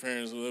sure their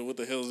parents were like, what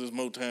the hell is this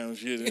Motown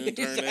shit? And then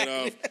turn that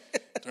off,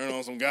 turn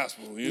on some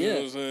gospel. You know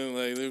what I'm saying?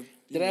 Like,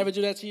 Did I ever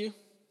do that to you?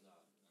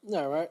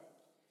 No, right?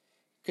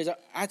 Because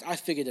I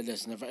figured that,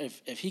 listen,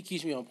 if he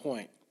keeps me on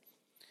point,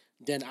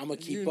 then I'm going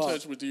to keep up. You're in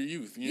touch with your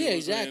youth. You know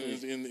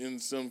exactly. In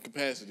some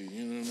capacity.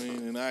 You know what I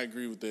mean? And I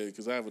agree with that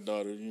because I have a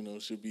daughter,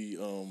 she'll be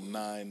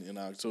 9 in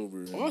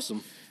October.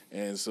 Awesome.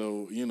 And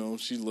so,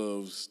 she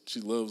loves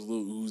Lil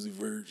Uzi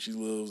Vert. She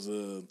loves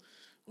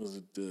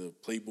the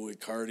Playboy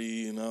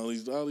Cardi and all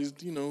these,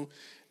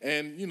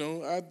 and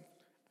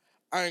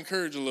I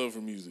encourage a love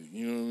for music.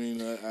 You know what I mean?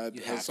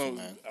 You have to,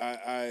 man.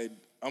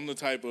 I'm the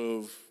type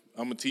of,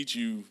 I'm gonna teach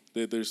you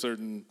that there's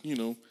certain,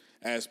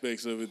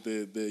 aspects of it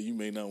that you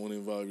may not want to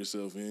involve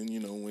yourself in.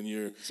 When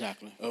you're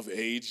of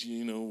age,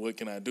 what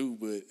can I do?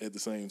 But at the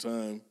same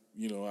time,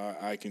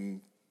 I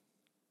can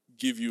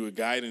give you a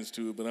guidance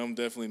to it, but I'm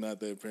definitely not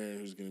that parent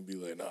who's going to be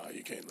like, nah,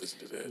 you can't listen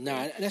to that.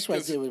 Nah, that's what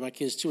I did with my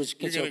kids too.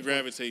 You're going to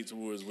gravitate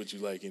towards what you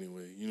like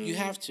anyway. You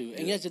have to.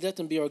 And you have to let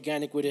them be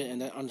organic with it and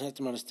let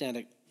them understand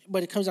it.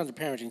 But it comes down to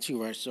parenting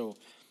too, right? So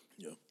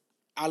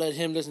I let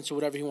him listen to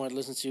whatever he wanted to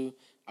listen to.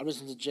 I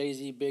listen to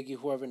Jay-Z, Biggie,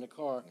 whoever in the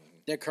car. Mm-hmm.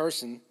 They're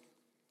cursing.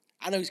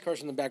 I know he's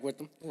cursing in the back with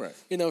them. Right.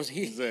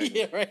 Exactly.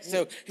 Yeah, right.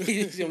 So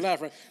he's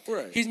laughing.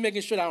 Right. He's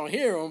making sure that I don't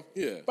hear him.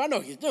 Yeah. But I know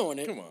he's doing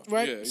it. Come on.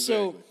 Right? Yeah, exactly.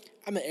 So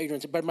I'm not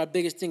ignorant, but my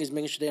biggest thing is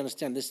making sure they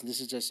understand, listen,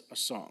 this is just a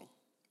song.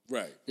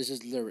 Right. This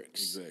is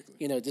lyrics.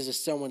 Exactly. This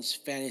is someone's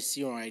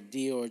fantasy or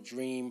idea or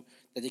dream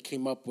that they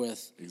came up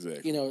with.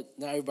 Exactly. Not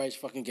everybody's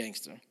fucking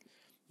gangster.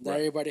 Not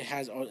everybody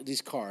has all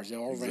these cars. They're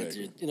all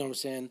rented. You know what I'm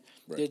saying?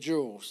 Right. They're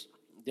jewels.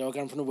 They all got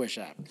them from the wish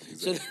shop.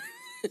 Exactly. So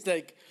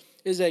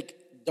it's like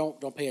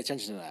don't pay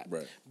attention to that.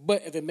 Right.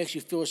 But if it makes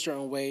you feel a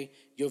certain way,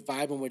 you're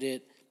vibing with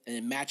it, and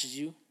it matches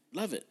you,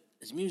 love it.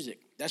 It's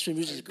music. That's what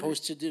music is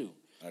supposed to do.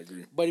 I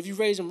agree. But if you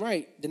raise them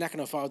right, they're not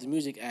going to follow the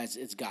music as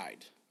its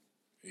guide.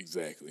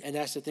 Exactly. And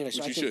that's the thing. Which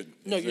you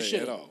shouldn't. No, you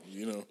shouldn't. At all.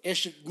 It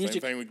should,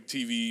 music, same thing with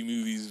TV,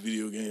 movies,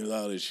 video games,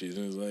 all that shit.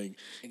 And it's like,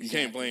 you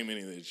can't blame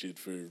any of that shit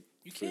for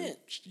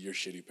your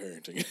shitty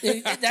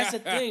parenting. That's the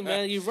thing,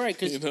 man. You're right.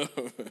 Because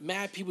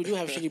mad people do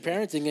have shitty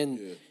parenting,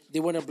 and they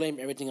want to blame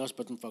everything else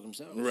but them fuck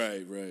themselves.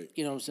 Right.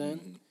 You know what I'm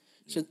saying?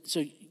 Mm-hmm. So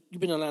you've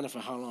been in Atlanta for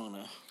how long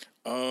now?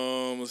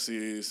 Let's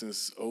see,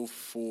 since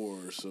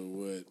 2004. So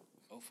what?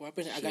 2004.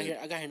 I got here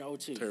in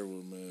 2002.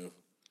 Terrible, man.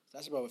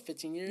 That's about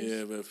 15 years?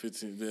 Yeah, about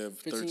 15. Yeah,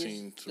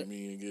 13 to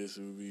me, I guess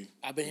it would be.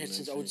 I've been here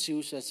since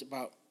 2002, so that's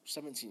about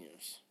 17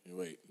 years.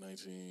 Wait,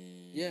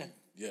 19. Yeah.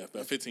 Yeah,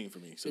 about 15 for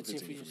me. So 15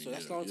 for you. So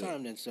that's a long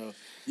time then. So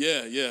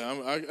yeah.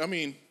 I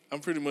mean, I'm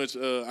pretty much.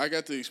 I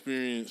got to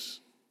experience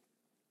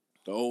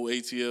the old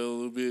ATL a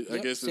little bit. Yep,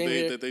 I guess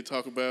that they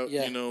talk about.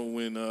 Yeah. You know,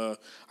 when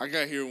I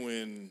got here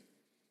when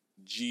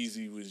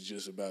Jeezy was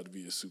just about to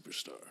be a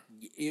superstar.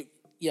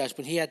 Yes,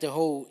 but he had the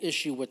whole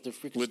issue with the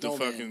freaking with snowman.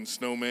 The fucking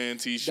snowman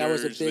T-shirts. That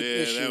was a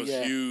big issue. That was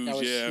huge. That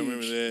was huge. I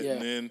remember that. Yeah.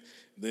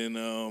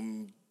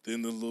 And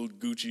then the little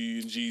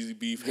Gucci and Jeezy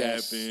beef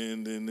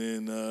happened, and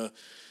then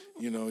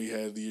you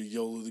had the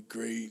Yola the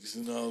Greats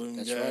and all them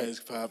guys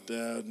popped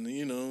out, and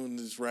and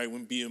it's right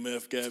when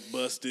BMF got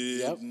busted.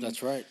 Yep,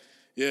 that's right.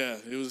 Yeah,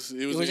 it was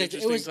an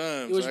interesting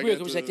time. It was weird.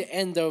 It was like the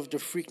end of the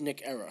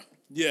Freaknik era.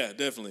 Yeah,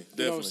 definitely.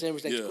 You know what I'm saying? It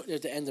was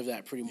like the end of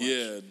that, pretty much.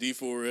 Yeah,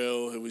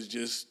 D4L. It was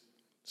just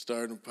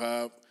starting to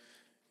pop.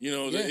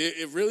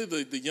 It really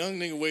the young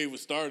nigga wave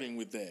was starting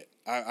with that.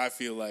 I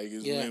feel like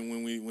is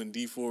when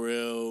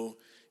D4L.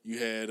 You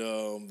had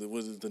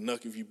the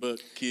Nuck If You Buck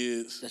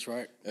kids. That's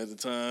right. At the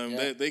time,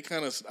 they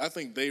kind of, I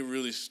think they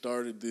really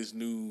started this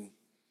new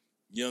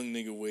young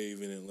nigga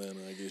wave in Atlanta.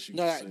 I guess you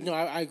could say. No,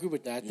 I agree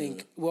with that. I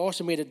think what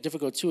also made it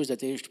difficult too is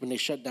that when they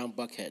shut down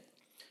Buckhead.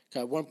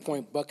 At one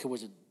point, Buckhead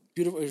was a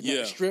beautiful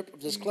strip of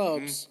just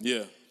clubs.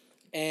 Yeah.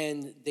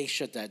 And they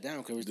shut that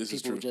down because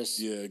people were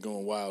just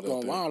going wild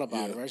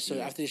about it, right? So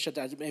after they shut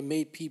that, it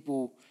made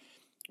people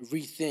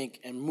rethink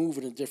and move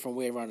in a different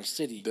way around the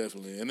city.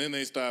 Definitely. And then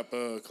they stopped,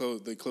 they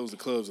closed the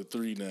clubs at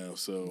 3 now.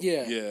 So,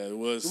 it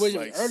was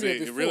like earlier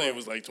 6. It really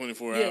was like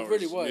 24 hours. Yeah, it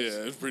really was.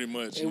 Yeah, it's pretty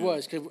much. It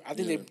was, because I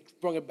think they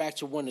brought it back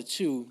to 1 or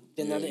 2.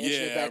 Then now they inched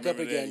it back up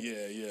again.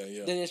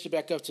 Yeah. Then they inched it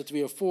back up to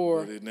 3 or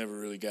 4. But it never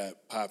really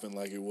got popping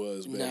like it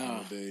was back in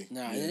the day.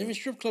 And even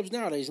strip clubs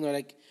nowadays,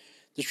 like,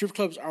 the strip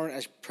clubs aren't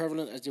as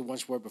prevalent as they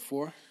once were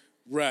before.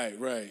 Right,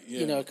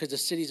 yeah. Because the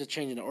cities are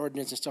changing the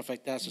ordinance and stuff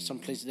like that. So some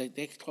places,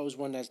 they close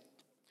one that's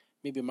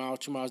maybe a mile,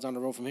 2 miles down the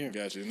road from here.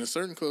 Gotcha. And in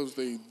certain clubs,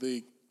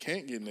 they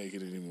can't get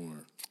naked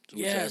anymore.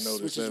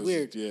 Yes, which is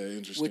weird. Yeah,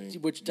 interesting.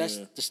 Which that's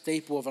the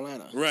staple of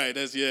Atlanta. Right.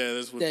 That's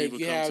what people come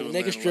to. You have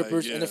naked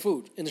strippers and the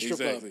food in the strip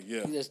club.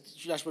 Yeah.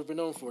 That's what we're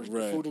known for.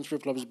 The food in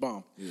strip club is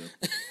bomb. Yeah.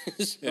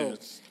 It's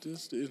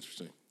just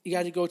interesting. You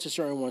got to go to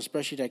certain ones,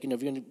 especially like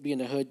if you're gonna be in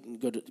the hood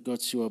and go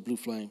to Blue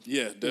Flame.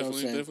 Yeah,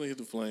 definitely hit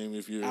the Flame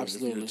if you're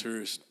a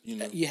tourist.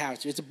 You have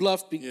to. It's a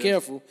bluff. Be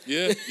careful.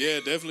 Yeah,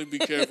 definitely be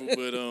careful.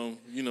 But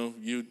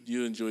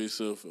you enjoy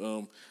yourself.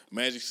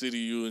 Magic City,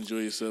 you enjoy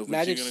yourself. But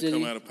Magic you're gonna City,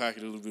 come out of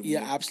pocket a little bit more.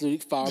 Yeah, absolutely.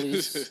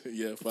 Follies.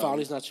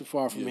 Follies not too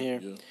far from here.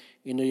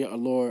 Yeah. Your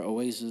Allure,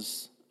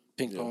 Oasis,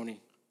 Pink Pony.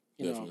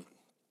 Definitely.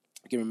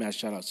 Give a mad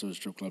shout out to the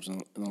strip clubs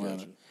in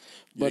Atlanta. Gotcha.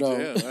 But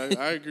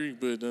I agree.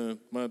 But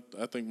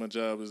I think my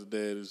job as a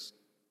dad is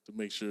to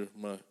make sure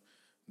my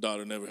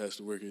daughter never has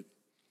to work at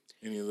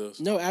any of those.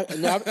 No,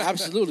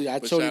 absolutely. I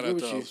totally agree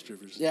with you.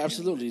 Strippers. Yeah,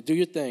 absolutely. Do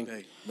your thing.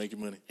 Hey, make your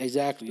money.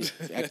 Exactly.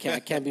 I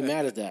can't be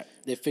mad at that.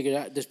 They figured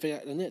out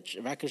the niche.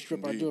 If I could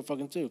strip, I'd do it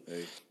fucking too.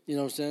 Hey. You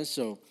know what I'm saying?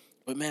 So,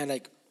 but man,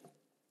 like,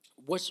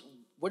 what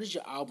is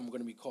your album going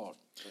to be called?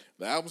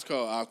 The album's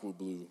called Aqua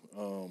Blue,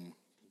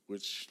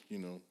 which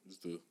is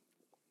the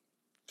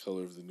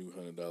color of the new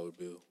 $100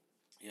 bill.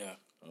 Yeah.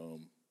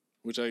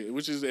 Which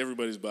is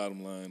everybody's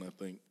bottom line, I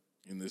think,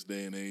 in this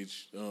day and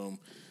age.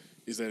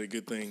 Is that a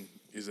good thing?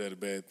 Is that a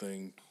bad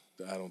thing?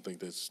 I don't think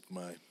that's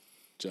my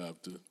job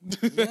to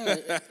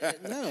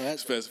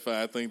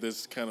specify. I think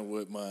that's kind of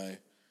what my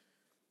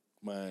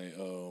I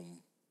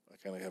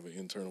kind of have an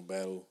internal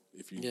battle.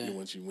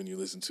 When you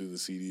listen to the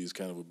CD, it's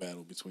kind of a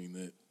battle between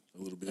that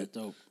a little bit. That's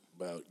dope.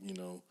 About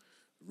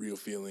real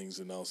feelings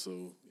and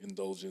also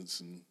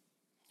indulgence and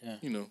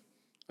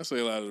I say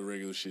a lot of the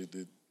regular shit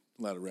that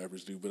a lot of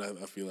rappers do, but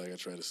I feel like I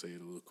try to say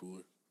it a little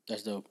cooler.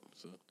 That's dope.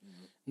 So,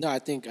 No, I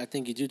think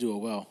you do it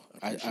well.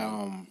 I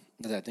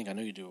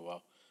know you do it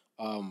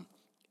well.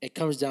 It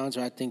comes down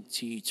to, I think,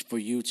 for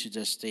you to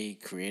just stay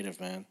creative,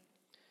 man.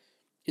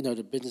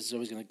 The business is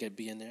always going to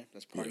be in there.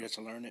 That's part you have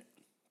to learn it.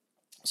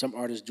 Some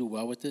artists do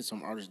well with it.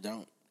 Some artists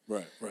don't.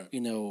 Right. If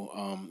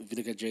you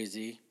look at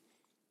Jay-Z,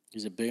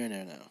 he's a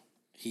billionaire now.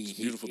 It's a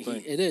beautiful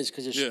thing. It is,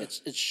 because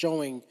it's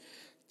showing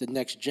the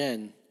next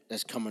gen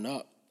that's coming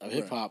up of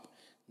hip-hop.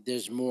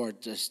 There's more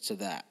just to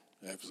that.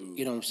 Absolutely.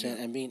 You know what I'm saying?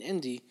 And being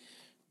indie,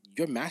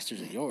 your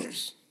masters are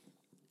yours.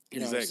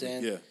 You know what I'm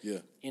saying? Yeah.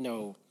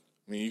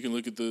 I mean, you can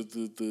look at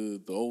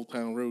the Old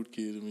Town Road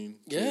kid. I mean,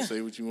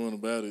 say what you want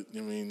about it.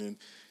 I mean,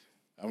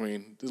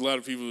 there's a lot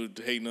of people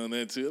hating on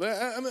that too.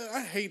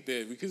 I hate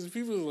that because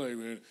people are like,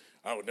 man,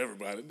 I would never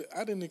buy it.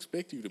 I didn't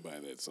expect you to buy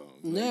that song.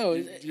 No,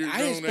 you're a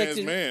grown-ass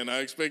man. I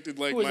expected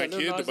my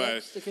kid to buy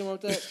it. They came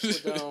out with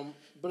that with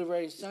Billy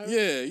Ray Cyrus?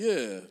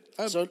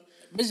 Yeah. So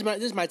this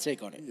is my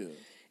take on it. Yeah.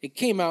 It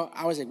came out,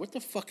 I was like, what the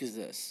fuck is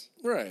this?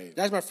 Right.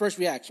 That's my first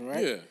reaction,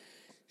 right? Yeah.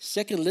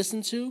 Second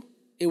listen to,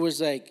 it was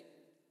like,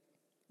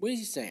 what is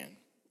he saying?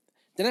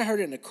 Then I heard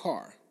it in the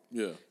car.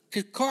 Yeah.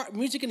 Because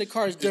music in the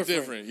car is different. It's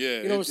different,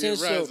 yeah. You know what I'm saying?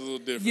 It rides a little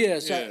different. Yeah,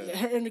 so I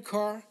heard it in the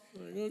car.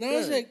 And I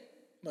was like,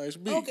 nice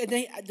beat.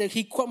 Okay, then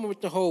he quote me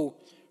with the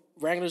whole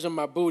Wranglers on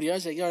my booty. I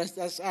was like, yo,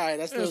 that's all right.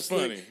 That's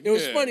funny. It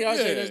was funny. I was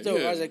like, that's dope.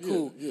 I was like,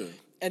 cool. Yeah.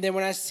 And then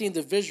when I seen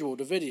the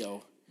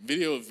video,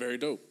 Video is very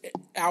dope.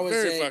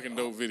 Very fucking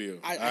dope video.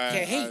 I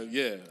can't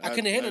hate. I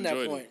couldn't hate on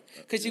that point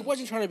because he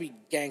wasn't trying to be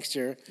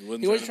gangster. He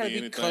wasn't trying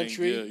to be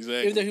country. Yeah,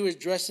 exactly. Even though he was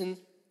dressing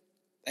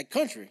like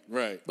country,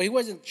 right? But he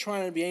wasn't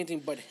trying to be anything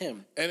but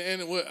him.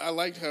 And what I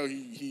liked how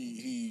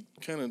he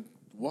kind of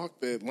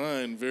walked that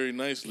line very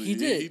nicely. He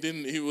did. He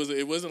didn't.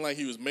 It wasn't like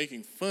he was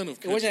making fun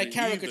of country. It wasn't a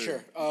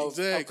caricature of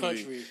exactly.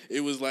 country.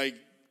 It was like.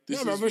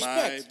 This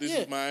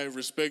is my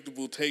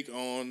respectable take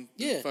on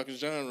this fucking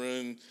genre,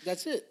 and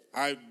that's it.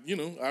 I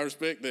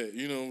respect that,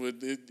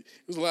 but it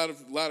was a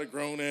lot of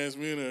grown ass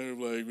men that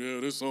were like, yeah,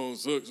 this song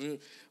sucks.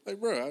 Like,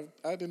 bro,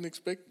 I didn't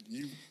expect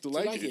you to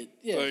like it.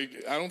 Yeah.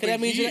 Like, I don't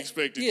think he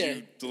expected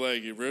you to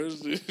like it, bro.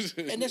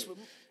 And that's what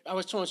I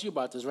was telling you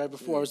about this right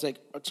before. I was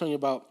telling you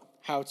about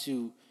how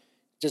to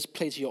just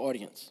play to your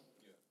audience.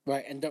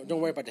 Right, and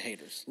don't worry about the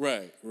haters.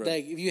 Right.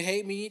 Like, if you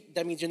hate me,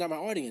 that means you're not my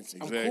audience.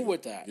 Exactly. I'm cool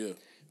with that. Yeah.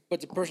 But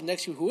the person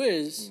next to you who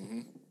is,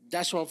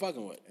 that's who I'm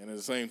fucking with. And at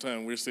the same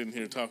time, we're sitting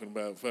here talking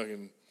about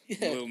fucking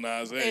Lil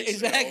Nas X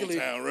exactly.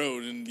 on Town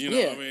Road, and you know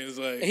what I mean? It's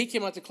like... And he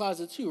came out the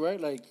closet too, right?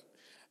 Like,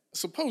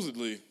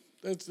 supposedly.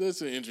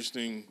 That's an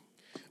interesting...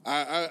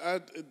 I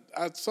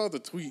saw the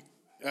tweet.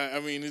 I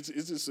mean, it's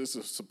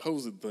a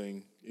supposed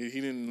thing. He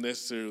didn't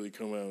necessarily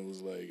come out and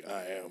was like,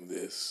 I am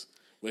this.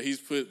 But he's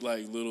put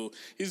like little...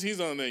 He's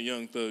on that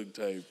Young Thug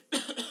type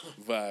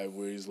vibe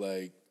where he's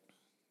like,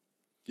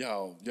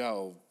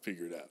 Y'all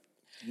figure it out.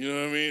 You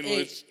know what I mean?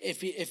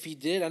 If he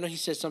did, I know he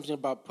said something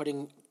about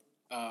putting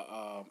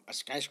a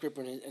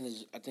skyscraper in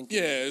his. I think.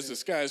 Yeah, it's a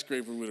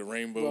skyscraper with a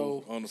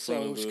rainbow on the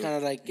front of it. So it's kind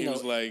of like he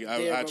was like,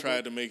 I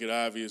tried to make it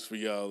obvious for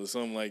y'all or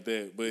something like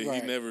that, but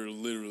he never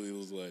literally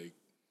was like,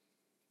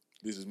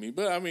 "This is me."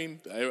 But I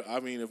mean,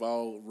 if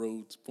all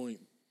roads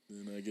point,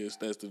 then I guess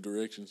that's the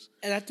directions.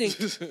 And I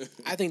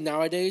think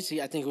nowadays,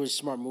 I think it was a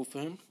smart move for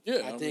him.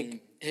 Yeah, I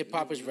think hip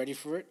hop is ready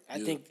for it.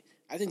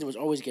 I think there was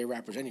always gay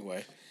rappers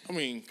anyway. I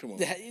mean, come on.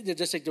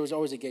 Just like there was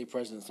always a gay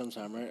president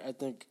sometime, right? I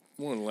think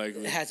more than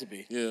likely it had to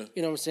be. Yeah,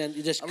 you know what I'm saying.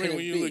 You just when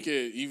you look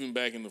at even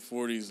back in the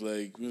 40s,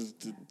 like was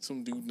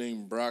some dude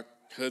named Brock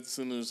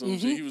Hudson or something.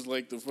 He was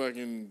like the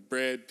fucking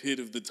Brad Pitt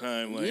of the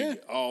time.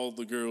 Like all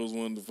the girls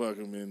wanted to fuck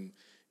him, and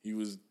he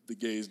was the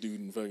gayest dude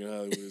in fucking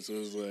Hollywood. So it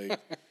was like,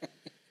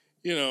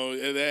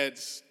 that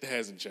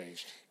hasn't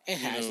changed. It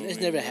hasn't.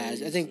 It never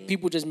has. I think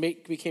people just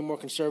became more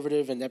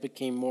conservative, and that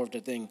became more of the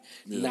thing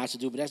not to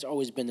do. But that's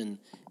always been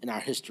in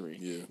our history.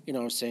 Yeah. You know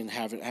what I'm saying?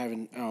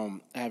 Having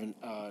either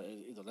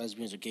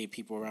lesbians or gay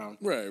people around.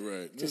 Right.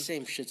 It's the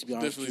same shit, to be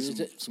honest.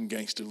 Definitely some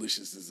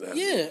gangsterlicious out there.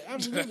 Yeah,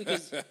 absolutely.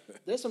 Because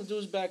there's some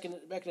dudes back in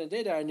the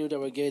day that I knew that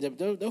were gay that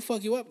they'll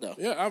fuck you up though.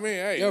 Yeah, I mean,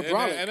 hey,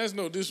 and that's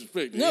no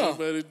disrespect. No,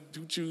 anybody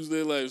who choose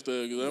their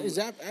lifestyle.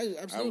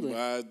 Absolutely.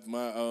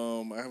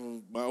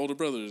 My older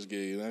brother is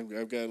gay, and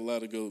I've got a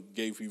lot of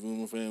gay people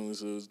in my family,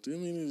 so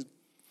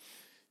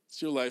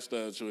it's your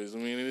lifestyle choice. I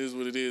mean, it is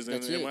what it is,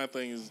 and my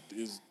thing is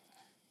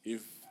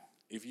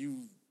if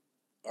you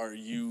are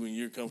you and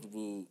you're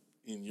comfortable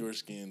in your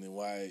skin, then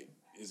why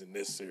is it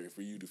necessary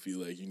for you to feel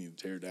like you need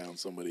to tear down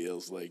somebody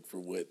else like for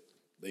what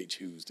they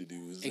choose to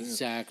do?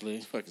 Exactly.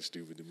 It's fucking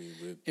stupid to me,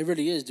 but it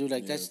really is, dude.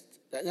 Like that's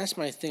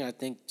my thing. I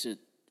think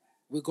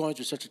we're going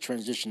through such a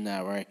transition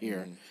now, right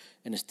here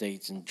in the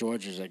States, and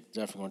Georgia's like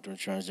definitely going through a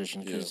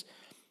transition because.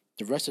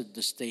 The rest of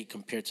the state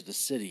compared to the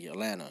city,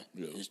 Atlanta,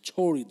 is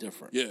totally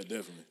different. Yeah,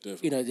 definitely.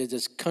 You know, there's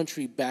just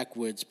country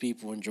backwoods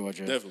people in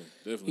Georgia.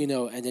 Definitely. You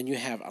know, and then you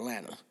have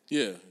Atlanta.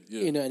 Yeah.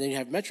 You know, and then you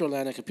have Metro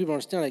Atlanta, because people don't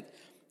understand, like,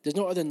 there's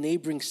no other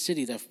neighboring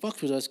city that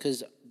fucks with us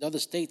because the other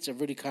states are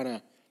really kind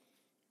of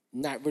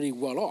not really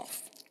well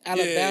off.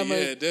 Alabama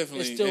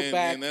is still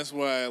back. And that's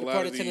why a lot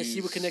part of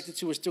Tennessee we're connected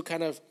to is still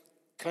kind of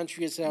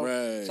country as hell.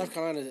 Right. South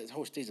Carolina, the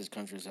whole state is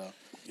country as hell.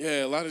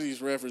 Yeah, a lot of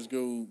these rappers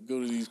go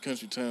to these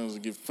country towns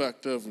and get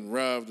fucked up and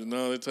robbed and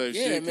all that type of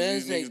shit. Man,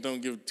 these niggas don't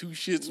give two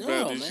shits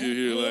about this shit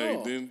here.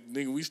 Like, then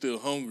nigga, we still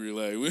hungry.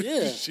 Like,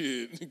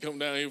 shit, come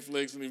down here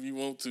flexing if you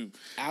want to.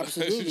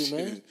 Absolutely,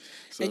 man.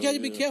 So, and you got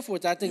to be careful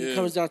with that. I think it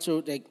comes down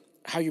to like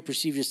how you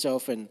perceive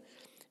yourself, and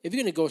if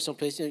you're gonna go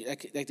someplace,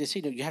 like they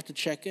say, you have to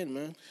check in,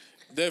 man.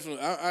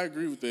 Definitely, I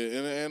agree with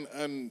that,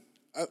 and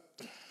a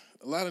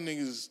lot of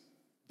niggas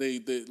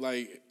they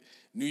like.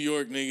 New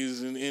York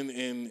niggas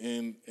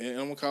and I'm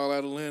gonna call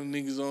out Atlanta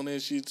niggas on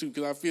that shit too,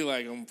 because I feel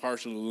like I'm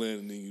partial to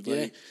Atlanta niggas.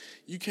 Like,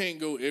 you can't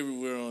go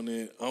everywhere on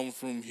that. I'm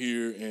from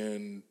here,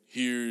 and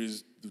here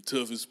is the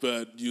toughest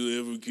spot you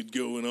ever could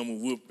go, and I'm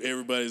gonna whoop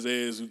everybody's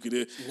ass who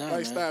could.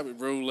 Stop it,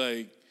 bro.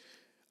 Like,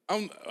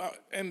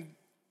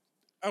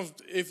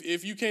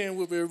 if you can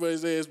whoop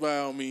everybody's ass, by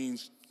all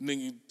means,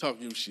 nigga, talk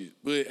your shit.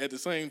 But at the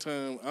same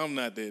time, I'm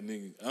not that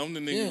nigga. I'm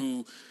the nigga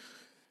who,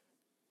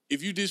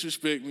 if you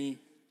disrespect me,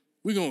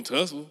 we gonna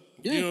tussle.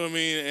 Yeah. You know what I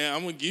mean? And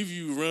I'm gonna give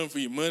you a run for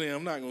your money.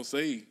 I'm not gonna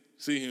sit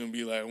here and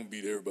be like, I'm gonna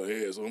beat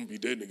everybody's ass, or I'm gonna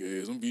beat that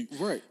nigga ass.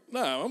 Right.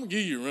 Nah, I'm gonna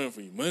give you a run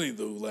for your money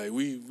though. Like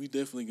we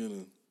definitely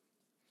gonna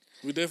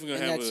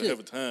have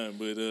a time.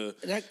 But other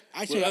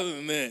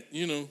than that,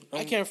 you know,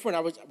 I can't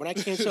front. When I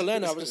came to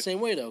Atlanta, I was the same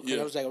way though.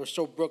 Because I was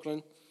so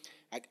Brooklyn.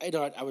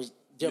 I was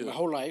Did my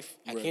whole life.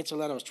 I came to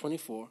Atlanta. I was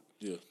 24.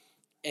 Yeah.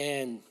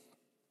 And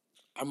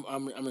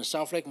I'm in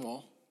South Lake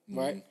Mall,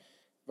 right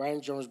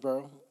in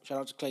Jonesboro. Shout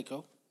out to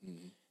Clayco.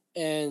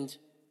 And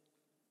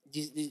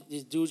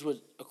these dudes were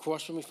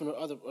across from me from the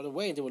other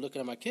way, and they were looking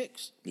at my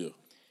kicks. Yeah.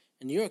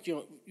 In New York,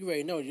 you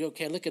already know you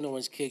can't look at no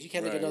one's kicks. You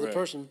can't look at another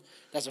person.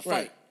 That's a fight.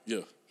 Right.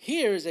 Yeah.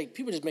 Here is like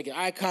people just making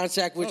eye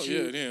contact with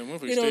you. Yeah, damn.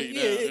 Motherfucker stay you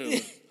down. Yeah.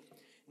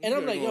 And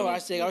I'm like, yo, I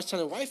was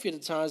telling the wife at the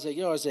time, I was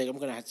like, I'm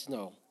gonna have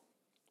to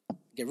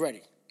get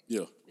ready.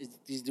 Yeah.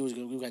 These dudes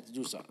we got to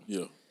do something.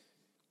 Yeah.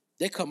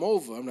 They come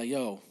over. I'm like,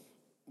 yo,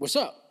 what's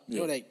up?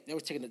 Yeah. They were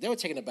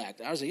taking it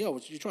back. I was like, yo,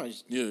 what you trying?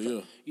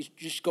 You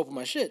scoping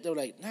my shit. They were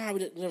like, nah,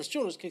 we never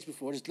shown those kicks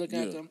before. Just looking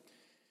at them.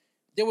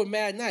 They were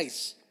mad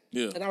nice.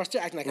 Yeah. And I was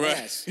still acting like an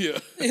ass. Yeah.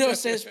 You know what I'm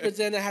saying? But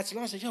then I had to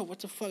learn. I was like, yo, what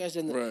the fuck? I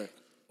said,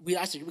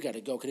 I said, we got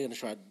to go because they're going to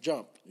try to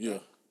jump. Yeah.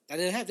 I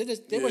didn't have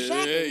They were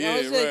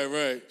shocking.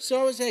 Right. So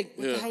I was like,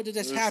 what the hell did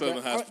this happen?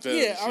 I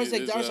was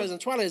like, I was in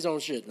Twilight Zone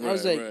shit. I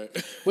was like,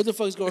 what the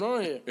fuck is going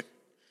on here?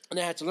 And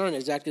I had to learn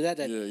exactly that.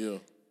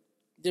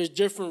 There's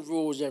different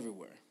rules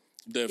everywhere.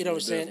 Definitely, you know what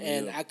I'm saying?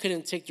 And I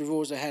couldn't take the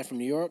rules I had from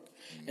New York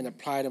and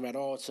apply them at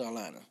all to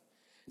Atlanta.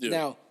 Yeah.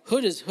 Now,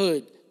 hood is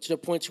hood to the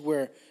point to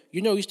where,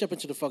 you step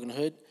into the fucking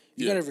hood,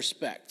 you got to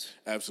respect.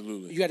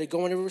 Absolutely. You got to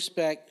go in and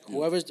respect.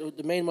 Whoever's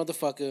the main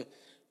motherfucker,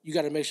 you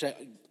got to make sure,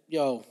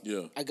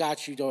 I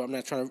got you, though. I'm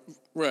not trying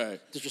to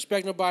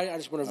disrespect nobody. I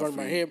just want to run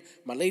my hair.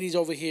 My ladies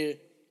over here.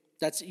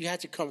 You had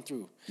to come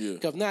through. Yeah.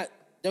 Because if not,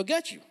 they'll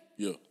get you.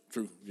 Yeah,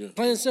 true. Yeah.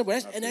 Plain and simple.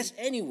 That's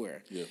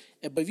anywhere. Yeah.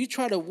 But if you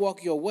try to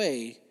walk your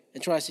way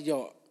and try to say,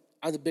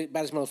 I'm the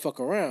baddest motherfucker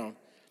around,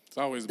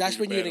 that's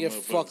when you're going to get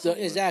fucked up.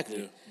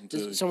 Exactly. Yeah.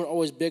 There's someone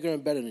always bigger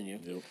and better than you.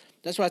 Yep.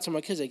 That's why I tell my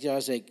kids, I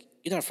was like,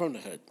 you're not from the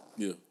hood.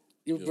 Yeah.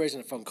 You were raised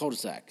in a fucking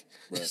cul-de-sac.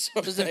 Right. So I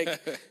was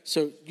like,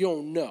 so you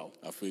don't know.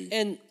 I feel you.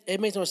 And it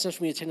makes no sense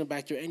for me to take them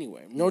back there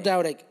anyway. No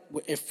doubt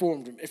it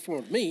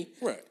formed me.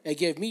 Right. It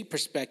gave me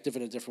perspective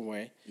in a different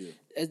way. Yeah.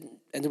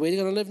 And the way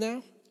they're going to live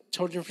now,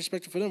 totally different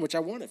perspective for them, which I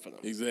wanted for them.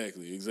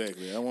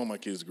 Exactly. I want my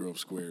kids to grow up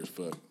square as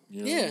fuck.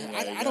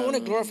 I don't want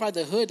to glorify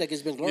the hood like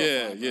it's been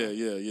glorified.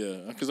 Yeah.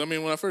 Because,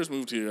 when I first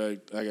moved here,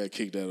 I got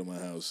kicked out of my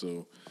house,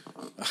 so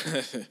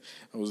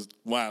I was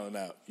wilding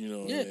out,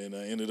 and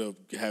I ended up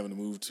having to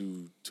move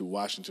to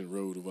Washington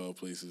Road, of all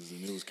places,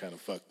 and it was kind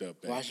of fucked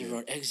up back then. Washington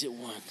Road, exit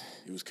 1.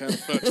 It was kind of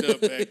fucked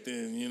up back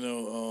then,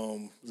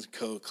 it was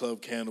called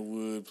Club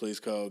Candlewood, place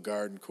called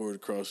Garden Court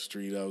across the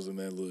street. I was in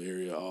that little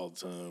area all the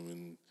time,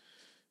 and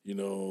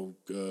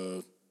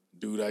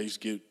dude I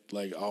used to get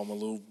like all my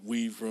little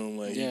weed from,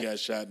 he got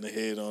shot in the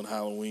head on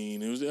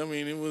Halloween. It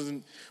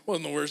wasn't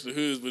the worst of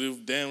hoods, but it was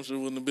damn sure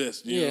wasn't the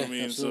best. You know what I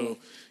mean? Absolutely.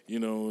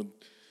 So,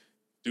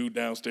 dude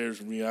downstairs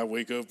from me, I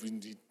wake up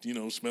and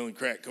smelling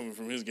crack coming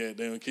from his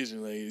goddamn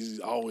kitchen. Like he's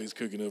always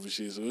cooking up and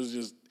shit. So it was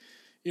just,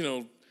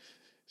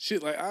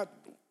 shit like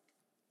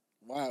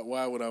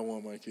why would I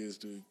want my kids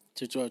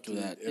to talk to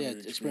that? Yeah,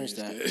 experience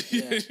that.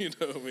 Yeah. You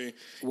know what I mean?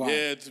 Wow.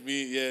 Yeah, to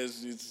me,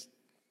 it's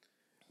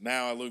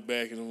now I look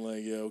back and I'm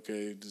like,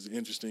 okay, it's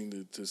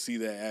interesting to see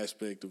that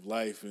aspect of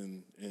life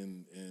and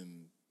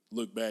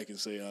look back and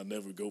say I'll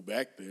never go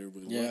back there.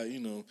 But why,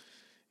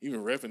 even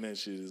repping that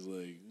shit is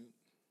like,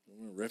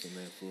 I'm repping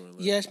that for. Like,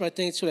 yeah, that's my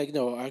thing too. Like,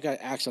 I got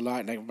asked a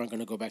lot, like, am I going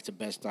to go back to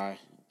Bed-Stuy?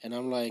 And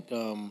I'm like,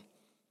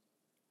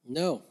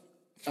 no,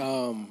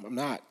 I'm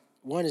not.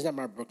 One, it's not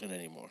my Brooklyn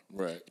anymore.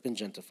 Right. It's been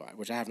gentrified,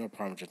 which I have no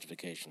problem with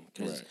gentrification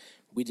because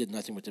we did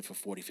nothing with it for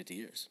 40, 50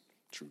 years.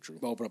 True.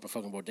 We opened up a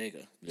fucking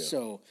bodega. Yeah.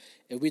 So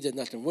if we did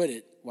nothing with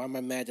it, why am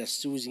I mad that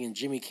Susie and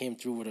Jimmy came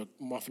through with a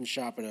muffin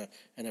shop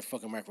and a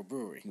fucking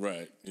microbrewery?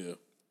 Right. Yeah.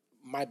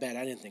 My bad.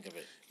 I didn't think of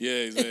it. Yeah.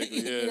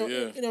 Exactly. Yeah. You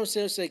know what I'm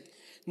saying? It's like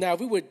now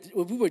if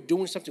we were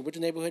doing something with the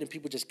neighborhood and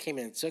people just came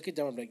in and took it,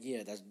 then I'm like,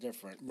 yeah, that's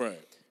different. Right.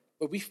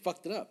 But we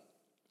fucked it up,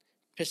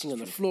 pissing on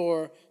the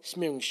floor,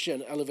 smearing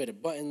shit on elevator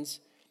buttons.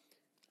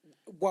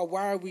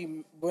 Why are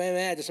we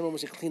mad that someone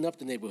wants to clean up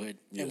the neighborhood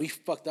and we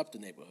fucked up the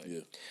neighborhood? Yeah.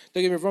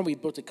 Don't get me wrong, we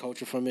built a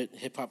culture from it.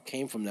 Hip hop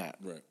came from that.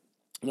 Right.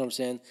 You know what I'm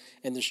saying?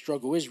 And the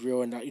struggle is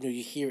real, and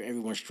you hear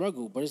everyone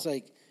struggle, but it's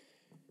like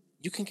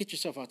you can get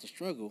yourself out the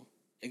struggle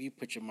if you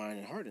put your mind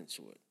and heart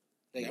into it.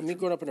 Like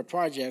growing up in the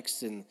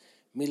projects and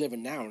me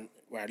living now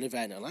where I live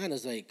at in Atlanta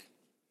is like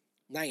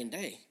night and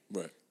day.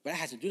 Right. But I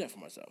had to do that for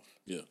myself.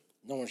 Yeah.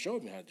 No one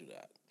showed me how to do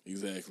that.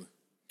 Exactly.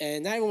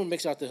 And not everyone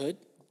makes out the hood.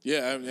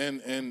 Yeah,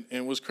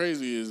 and what's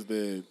crazy is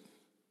that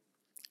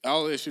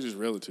all that shit is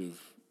relative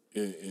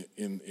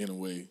in a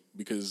way,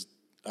 because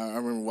I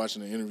remember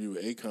watching an interview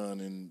with Akon,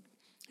 and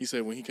he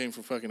said when he came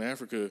from fucking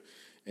Africa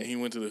and he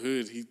went to the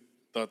hood, he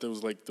thought that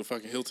was like the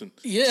fucking Hilton.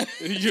 Yeah.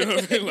 You know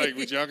what I mean? Like,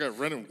 what, y'all got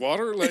running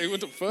water? Like, what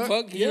the fuck?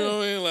 Fuck yeah. You know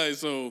what I mean? Like,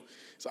 so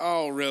it's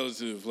all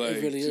relative. Like,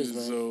 it really is,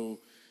 man. So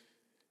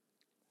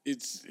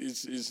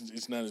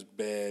it's not as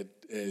bad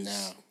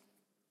as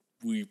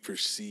we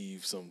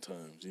perceive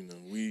sometimes.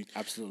 We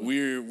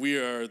absolutely we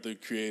are the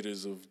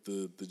creators of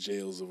the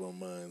jails of our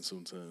minds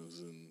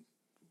sometimes, and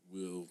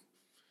we'll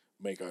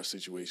make our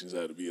situations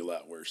out to be a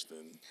lot worse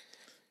than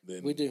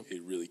than we do.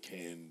 it really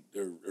can,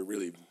 or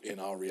really in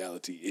all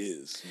reality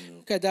is. You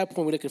know? At that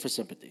point, we're looking for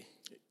sympathy.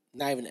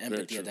 Not even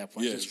empathy at that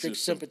point. Yeah, just strict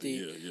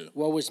sympathy. Yeah.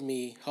 Woe is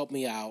me. Help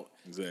me out.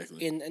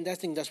 Exactly. And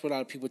that's what a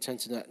lot of people tend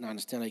to not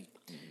understand. Like,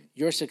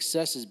 your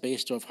success is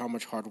based off how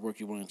much hard work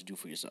you're willing to do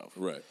for yourself.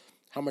 Right.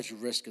 How much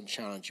risk and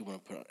challenge you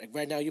want to put on. Like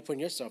right now, you're putting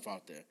yourself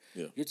out there.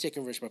 Yeah. You're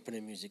taking risk by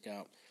putting music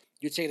out.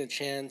 You're taking a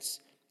chance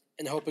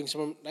and hoping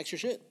someone likes your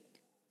shit.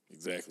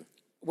 Exactly.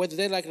 Whether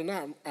they like it or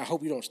not, I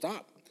hope you don't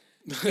stop.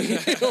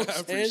 I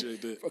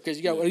appreciate that. Because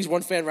you got at least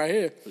one fan right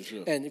here. For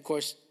sure. And, of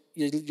course,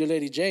 your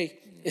lady Jay,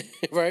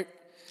 right?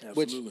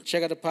 Absolutely. Which,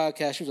 check out the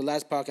podcast. She was the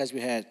last podcast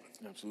we had.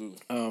 Absolutely.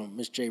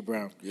 Miss J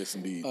Brown. Yes,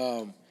 indeed.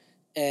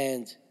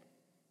 And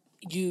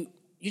you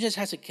just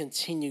have to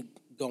continue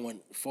going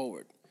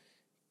forward.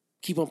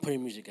 Keep on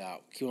putting music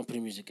out. Keep on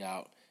putting music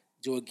out.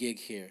 Do a gig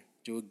here.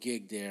 Do a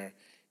gig there.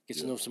 Get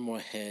to know some more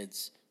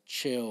heads.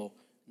 Chill.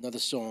 Another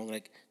song.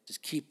 Like,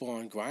 just keep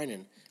on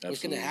grinding. Absolutely.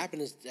 What's going to happen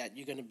is that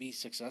you're going to be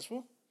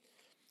successful.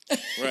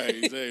 Right,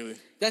 exactly.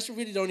 That's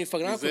really the only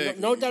fucking outcome.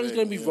 No doubt there's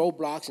going to be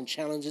roadblocks and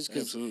challenges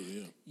because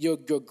you're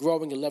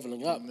growing and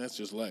leveling up. And that's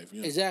just life.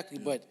 Yeah. Exactly,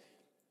 but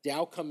the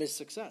outcome is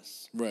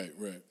success. Right.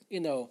 You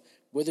know,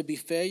 whether it be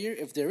failure,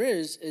 if there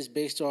is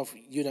based off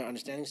you not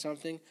understanding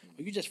something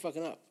or you just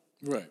fucking up.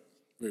 Right.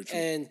 Very true.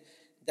 And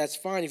that's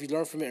fine if you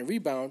learn from it and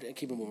rebound and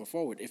keep it moving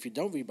forward. If you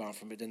don't rebound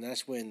from it, then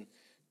that's when,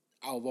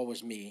 what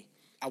was me?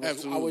 I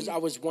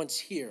was once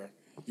here.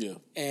 Yeah.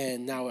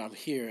 And now I'm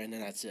here, and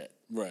then that's it.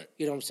 Right.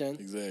 You know what I'm saying?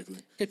 Exactly.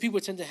 Because people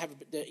tend to have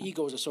their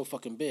egos are so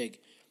fucking big,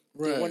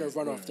 they want to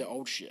run off their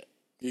old shit.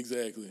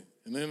 Exactly.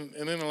 And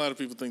then a lot of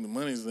people think the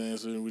money's the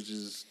answer, which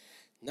is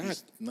not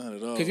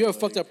at all. If you're a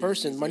fucked up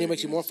person, money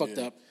makes you more fucked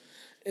up.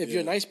 If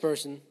you're a nice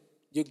person,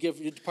 you'd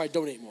probably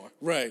donate more.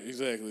 Right.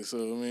 Exactly. So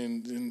I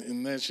mean,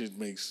 and that shit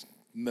makes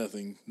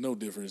no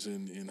difference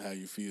in how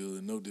you feel,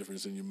 and no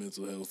difference in your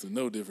mental health, and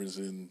no difference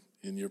in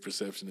your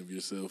perception of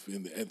yourself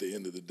at the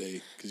end of the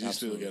day, because you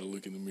still got to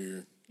look in the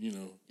mirror, you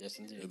know. Yes,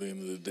 indeed. At the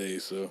end of the day,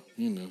 so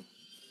you know.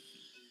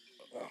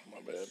 Oh, my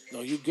bad.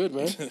 No, you good,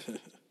 man.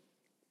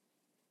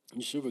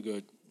 You super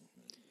good.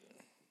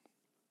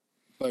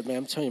 But man,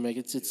 I'm telling you, man,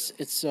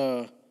 it's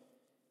a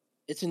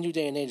new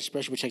day and age,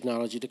 especially with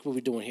technology. Look what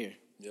we're doing here.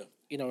 Yeah.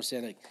 You know what I'm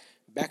saying? Like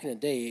back in the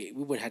day,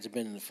 we would have had to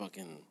been in the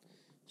fucking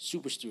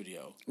super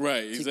studio.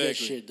 Right, to exactly. get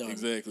shit done.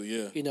 Exactly,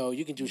 yeah. You know,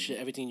 you can do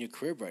everything in your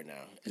crib right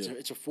now.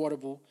 It's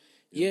affordable.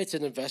 Yeah, it's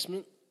an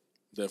investment.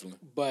 Definitely.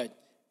 But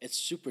it's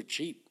super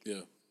cheap.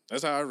 Yeah.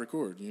 That's how I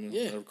record, you know.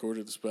 Yeah. I record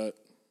at the spot.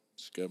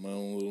 Just got my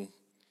own little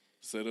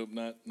setup,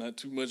 not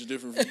too much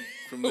different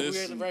from this.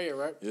 We're in the area,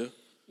 right? Yeah.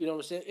 You know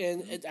what I'm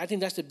saying? And I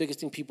think that's the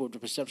biggest thing the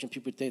perception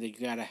people think that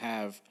you got to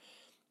have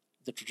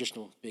the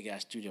traditional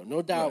big-ass studio.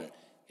 No doubt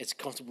it's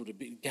comfortable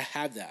to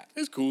have that.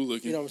 It's cool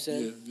looking. You know what I'm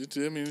saying?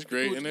 Yeah. I mean, it's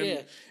great. Cool, and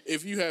then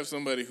if you have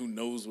somebody who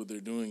knows what they're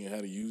doing and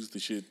how to use the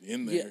shit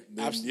in there,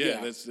 then that's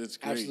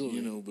great. Absolutely.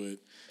 You know, but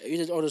you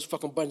just all those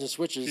fucking buttons and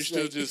switches. You're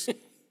still just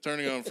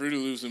turning on Fruity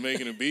Loops and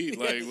making a beat.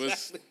 Like,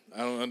 I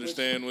don't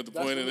understand what the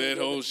point of that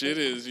whole shit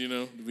is, you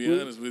know, to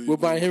be honest with you. We're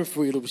buying him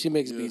Fruity Loops. He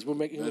makes beats. We're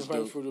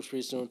buying Fruity Loops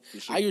pretty soon.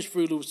 Sure. I used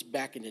Fruity Loops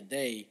back in the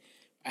day.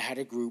 I had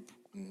a group.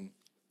 Mm-hmm.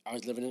 I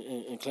was living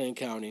in Clayton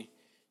County,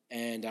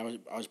 and I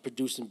was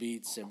producing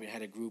beats, and we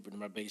had a group in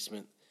my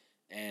basement.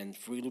 And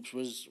Fruity Loops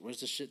was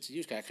the shit to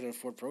use because I couldn't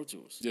afford Pro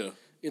Tools. Yeah.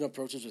 You know,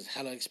 Pro Tools was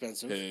hella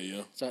expensive.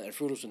 Yeah. So and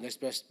Fruity Loops was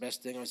the next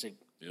best thing. I was like,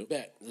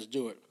 bet, let's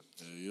do it.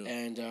 Yeah.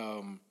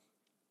 And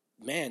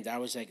man, that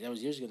was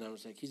years ago. And I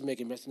was like, he's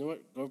making best. You know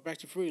what? Go back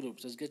to Fruity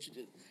Loops. Let's get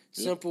you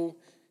simple.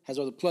 Has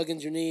all the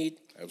plugins you need.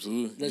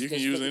 Absolutely. You can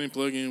use any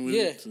plugin with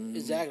it. Yeah,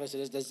 exactly. So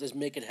let's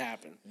make it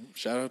happen.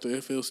 Shout out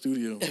to FL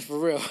Studio. For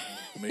real.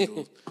 Make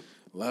a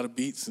lot of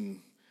beats and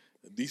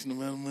a decent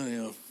amount of money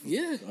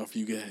off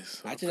you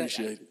guys. I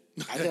appreciate it.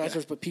 I think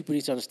that's what people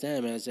need to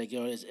understand, man. It's like,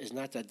 it's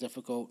not that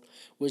difficult.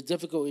 What's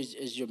difficult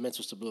is your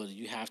mental stability.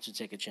 You have to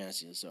take a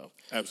chance on yourself.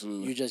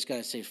 Absolutely. You just got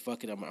to say,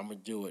 fuck it, I'm going to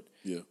do it.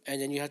 Yeah.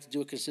 And then you have to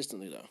do it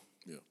consistently, though.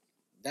 Yeah.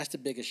 That's the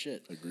biggest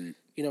shit. Agreed.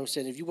 You know what I'm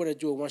saying? If you want to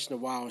do it once in a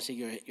while and say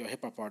you're a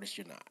hip-hop artist,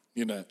 you're not.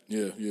 You're not.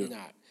 Yeah. You're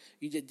not.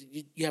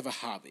 You have a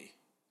hobby.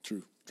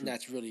 True. And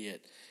that's really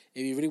it.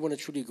 If you really want to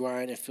truly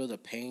grind and feel the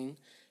pain,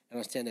 and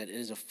understand that it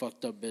is a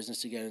fucked up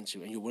business to get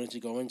into, and you're willing to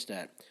go into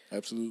that.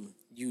 Absolutely.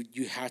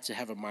 You have to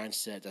have a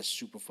mindset that's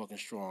super fucking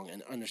strong,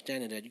 and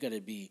understanding that you got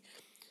to be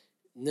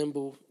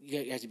nimble.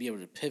 You have to be able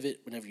to pivot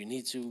whenever you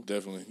need to.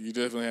 Definitely. You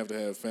definitely have to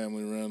have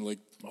family around. Like,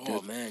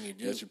 man, you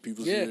do. Got your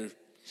people here.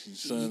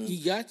 Son,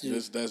 you got to.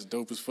 That's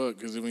dope as fuck.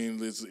 Because I mean,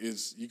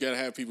 it's you got to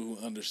have people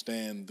who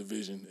understand the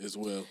vision as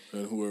well,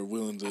 and who are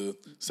willing to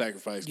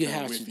sacrifice. You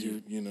have with to,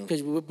 you, you know,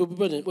 because we're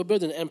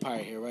building an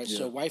empire here, right? Yeah.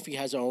 So wifey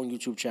has her own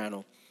YouTube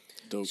channel.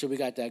 Dope. So we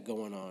got that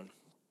going on.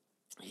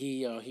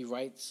 He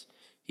writes.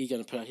 He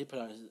put out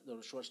his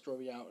little short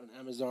story out on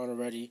Amazon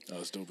already. Oh,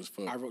 that's dope as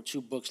fuck. I wrote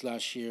 2 books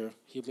last year.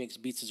 He makes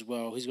beats as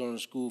well. He's going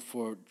to school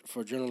for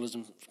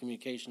journalism,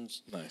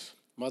 communications. Nice.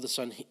 My other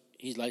son,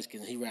 he's light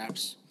skinned. He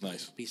raps.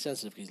 Nice. Be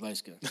sensitive because he's light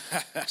skinned.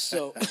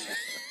 So,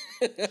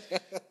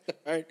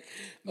 right.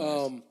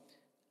 Nice.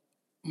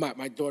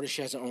 My daughter,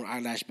 she has her own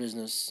eyelash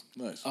business.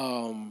 Nice.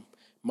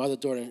 My other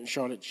daughter in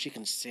Charlotte, she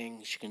can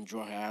sing, she can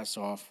draw her ass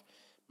off.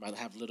 I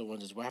have little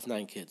ones as well. I have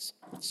 9 kids.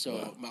 So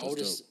wow,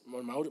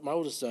 my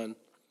oldest son,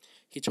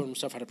 he taught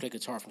himself how to play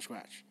guitar from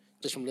scratch,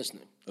 just from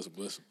listening. That's a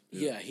blessing.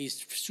 Yeah,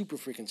 he's super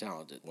freaking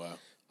talented. Wow.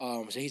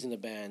 So he's in the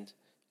band.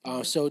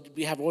 So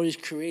we have all these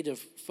creative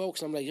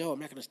folks. I'm like, yo, I'm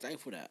not gonna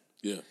stifle that.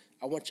 Yeah.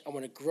 I want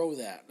to grow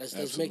that.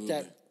 Let's make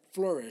that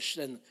flourish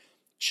and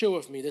chill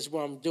with me. This is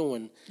what I'm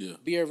doing. Yeah.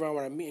 Be around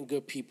when I'm meeting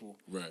good people.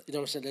 Right. You know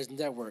what I'm saying? There's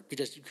network.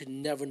 You could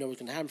never know what's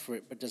gonna happen for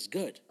it, but that's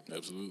good.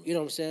 Absolutely. You know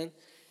what I'm saying?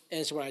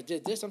 And so when I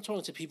did this, I'm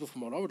talking to people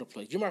from all over the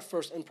place. You're my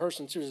first in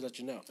person too, just to let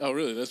you know. Oh,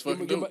 really? That's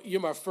fucking dope.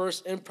 You're my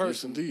first in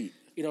person. Yes, indeed.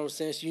 You know what I'm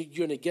saying? So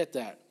you're gonna get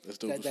that. That's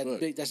dope as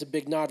fuck. That's a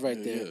big nod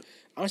right there. Yeah.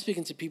 I'm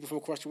speaking to people from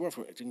across the world,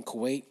 from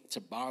Kuwait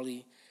to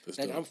Bali. That's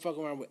like dope. I'm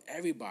fucking around with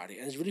everybody,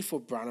 and it's really for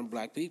brown and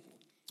black people.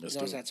 That's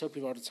you know, dope. I tell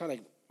people all the time,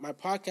 like my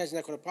podcast is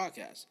not called a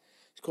podcast.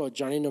 It's called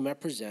Johnny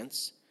Nomad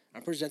Presents.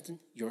 I'm presenting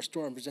your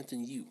story. I'm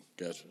presenting you.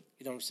 Gotcha.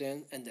 You know what I'm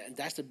saying? And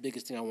that's the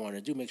biggest thing I want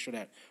to do. Make sure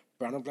that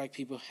brown and black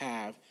people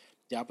have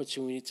the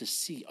opportunity to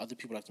see other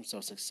people like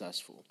themselves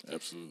successful.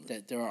 Absolutely.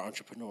 That there are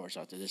entrepreneurs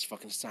out there. There's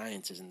fucking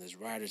scientists and there's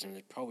writers and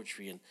there's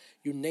poetry and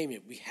you name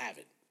it, we have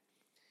it.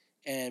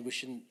 And we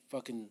shouldn't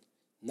fucking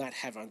not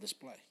have it on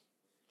display.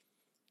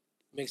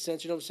 Makes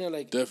sense? You know what I'm saying?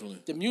 Like,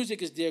 definitely. The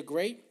music is there,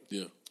 great.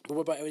 Yeah. But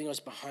what about everything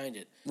else behind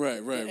it?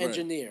 Right. The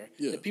engineer,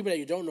 Yeah. the people that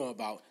you don't know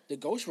about, the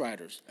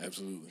ghostwriters.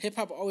 Absolutely. Hip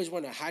hop always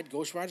want to hide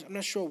ghostwriters. I'm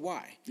not sure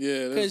why.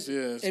 Yeah, because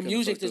in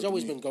music, there's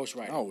always been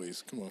ghostwriters.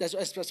 Always, come on. That's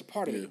a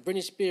part of it.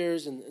 Britney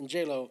Spears and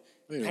J-Lo.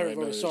 Harry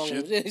wrote a song.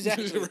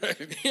 Exactly. Right.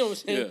 You know what I'm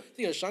saying? Yeah. I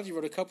think Ashanti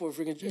wrote a couple of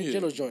freaking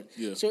J-Lo's joint.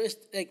 Yeah. So it's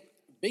like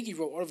Biggie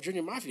wrote all of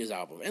Junior Mafia's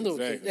album and Lil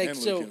Kim. Exactly.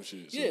 And Lil Kim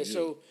shit.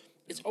 So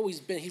it's always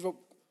been, he wrote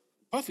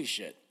Puffy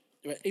shit.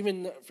 Right?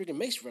 Even freaking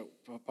Mace wrote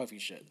Puffy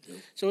shit. Yep.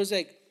 So it's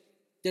like,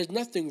 there's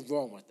nothing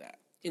wrong with that.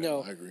 You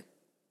know, I agree.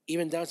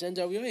 Even down to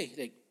NWA,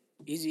 like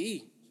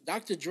Eazy-E.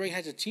 Dr. Dre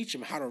had to teach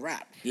him how to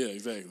rap. Yeah,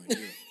 exactly. Yeah.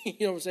 You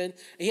know what I'm saying?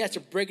 And he had to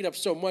break it up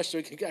so much so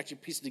he could actually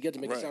piece it together to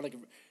make it sound like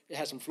it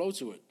has some flow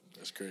to it.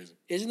 That's crazy.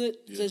 Isn't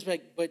it? Yeah. So it's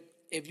like, but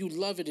if you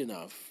love it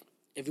enough,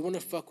 if you want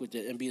to fuck with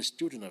it and be a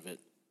student of it,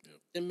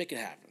 then make it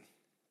happen.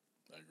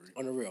 I agree.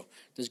 On the real.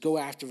 Just go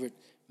after it,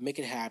 make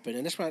it happen.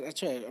 And that's why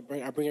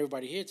I bring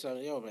everybody here to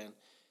say, yo, man,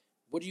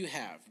 what do you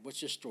have?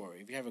 What's your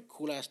story? If you have a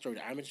cool-ass story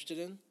that I'm interested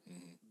in,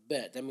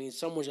 bet. That means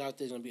someone's out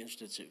there is going to be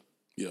interested too.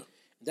 Yeah.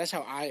 That's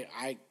how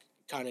I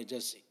kind of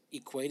just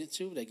equate it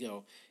to. Like,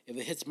 yo, if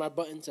it hits my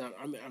buttons,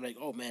 I'm like,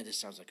 oh, man, this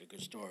sounds like a good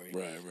story.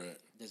 Right.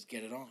 Let's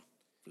get it on.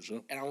 For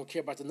sure. And I don't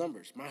care about the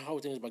numbers. My whole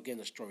thing is about getting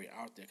the story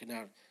out there. Because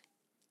now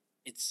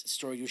it's a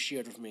story you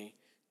shared with me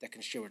that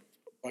can share with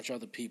a bunch of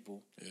other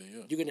people.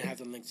 Yeah. You're going to have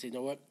the link to say, you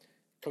know what?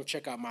 Come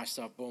check out my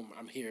stuff. Boom,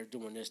 I'm here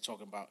doing this,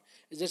 talking about.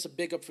 Is this a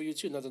big up for you,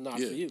 too? Another nod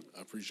for you.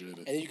 I appreciate it.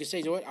 And then you can say,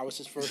 you know what? I was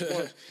his first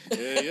one.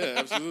 yeah,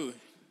 absolutely.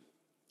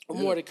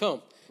 More to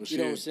come. Well, you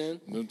know what I'm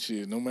saying? No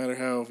shit. No matter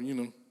how,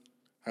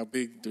 how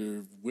big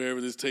or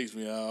wherever this takes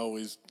me, I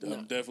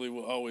definitely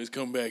will always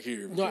come back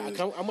here. No, I'm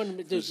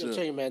going to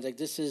tell you, man, like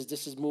this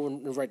is moving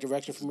in the right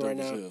direction for me right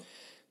now.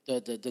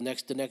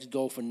 The next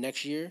goal for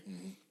next year,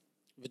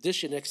 but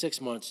this year, next 6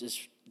 months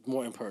is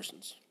more in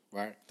persons,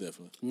 right?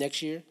 Definitely.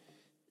 Next year,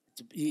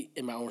 to be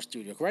in my own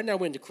studio. Right now,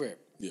 we're in the crib.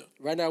 Yeah.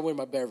 Right now, we're in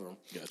my bedroom.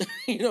 Gotcha.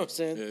 You know what I'm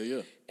saying?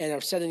 Yeah. And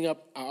I'm setting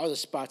up our other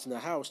spots in the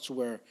house to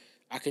where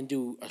I can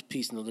do a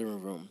piece in the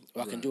living room,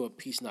 or I can do a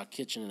piece in our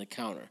kitchen and the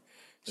counter.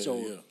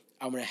 So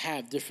I'm gonna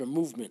have different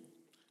movement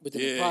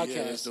within the podcast.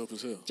 Yeah, that's dope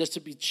as hell. Just to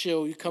be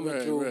chill, you coming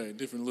through. Right,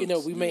 different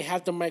looks. We may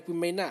have the mic, we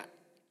may not.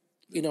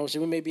 You know what I'm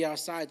saying? We may be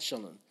outside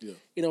chilling. Yeah.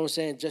 You know what I'm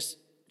saying? Just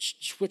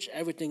switch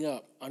everything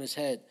up on his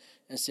head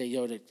and say,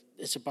 yo,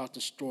 it's about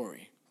the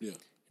story. Yeah.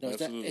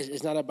 Absolutely.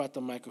 It's not about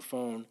the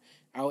microphone.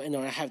 I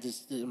have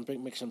this. I'm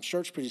making some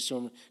shirts pretty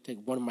soon. Take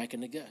one mic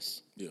and a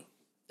guest. Yeah.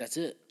 That's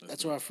it.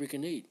 That's what I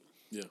freaking need.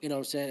 Yeah. You know what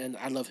I'm saying? And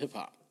I love hip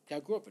hop.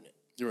 I grew up in it.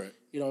 You're right.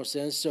 You know what I'm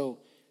saying? So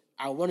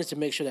I wanted to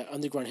make sure that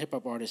underground hip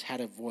hop artists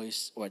had a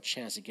voice or a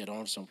chance to get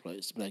on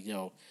someplace. Be like,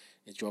 yo,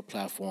 it's your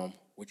platform.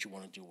 What you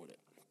want to do with it?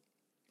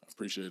 I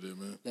appreciate it,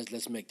 man.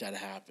 Let's make that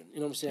happen. You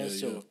know what I'm saying? Yeah,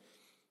 so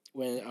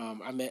when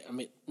I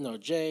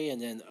met Jay,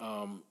 and then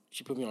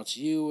she put me on to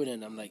you, and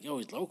then I'm like, yo,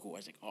 he's local. I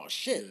was like, oh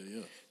shit,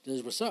 this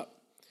is what's up.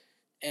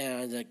 And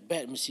I was like, bet,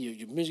 let me see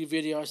your music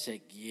video. I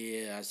said,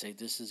 yeah. I said,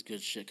 this is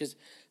good shit. Because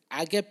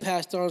I get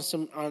passed on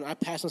I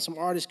pass on some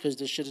artists because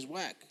this shit is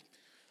whack.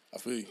 I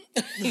feel you.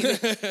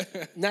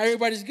 Not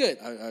everybody's good.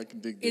 I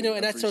can dig that. You know,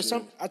 and I tell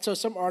some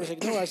artists,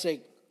 like, no, I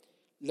say,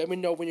 let me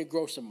know when you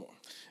grow some more.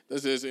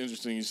 That's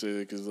interesting you say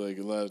that, because like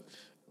a lot of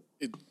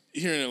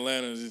here in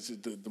Atlanta,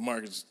 the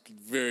market's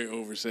very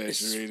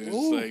oversaturated.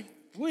 It's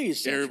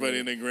like everybody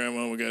and their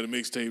grandmama got a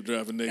mixtape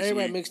dropping next week.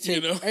 Everybody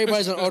mixtape.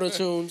 Everybody's on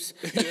auto-tunes.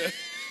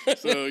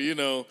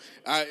 So,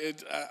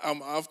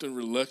 I'm often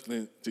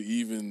reluctant to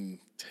even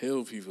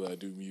tell people I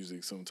do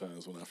music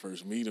sometimes when I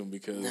first meet them,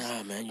 because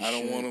I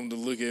don't want them to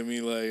look at me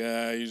like,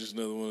 you're just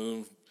another one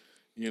of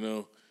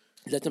them,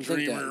 Let them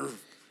dreamer, think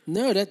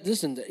No, I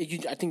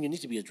think you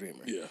need to be a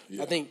dreamer. Yeah.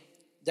 I think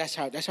that's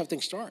how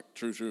things start.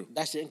 True.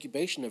 That's the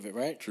incubation of it,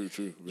 right? True.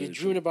 You're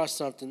dreaming about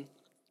something,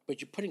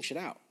 but you're putting shit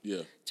out.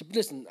 Yeah.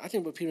 Listen, I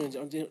think what people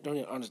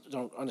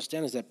don't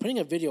understand is that putting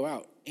a video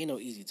out ain't no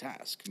easy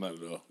task. Not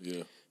at all.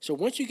 Yeah. So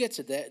once you get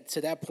to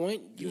that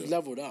point, you've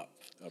leveled up.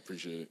 I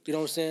appreciate it. You know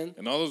what I'm saying?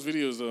 And all those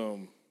videos,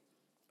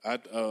 I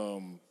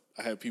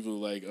had people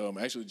like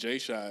actually Jay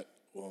shot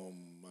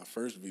my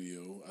first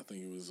video. I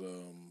think it was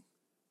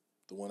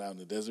the one out in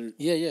the desert.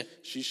 Yeah.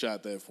 She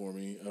shot that for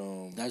me.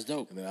 That's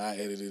dope. And then I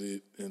edited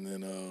it. And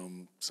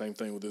then same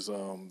thing with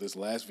this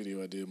last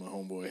video I did. My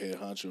homeboy Head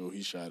Honcho,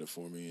 he shot it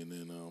for me, and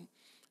then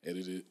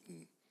edited it.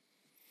 And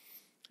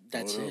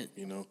that's it.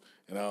 You know,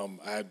 and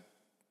I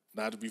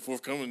not to be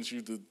forthcoming,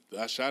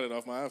 I shot it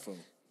off my iPhone.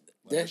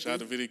 I shot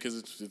the video because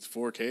it's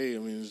 4K. I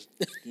mean,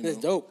 it's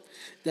dope.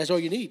 That's all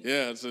you need.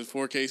 Yeah, it's a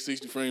 4K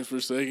 60 frames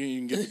per second. You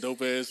can get the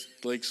dope ass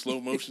like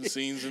slow motion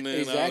scenes in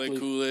there and all that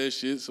cool ass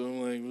shit. So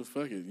I'm like, well,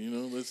 fuck it,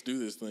 let's do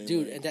this thing,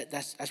 dude. And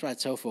that's what I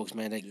tell folks,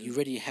 man. Like you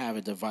already have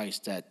a device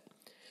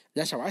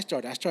that's how I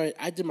started.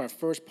 I did my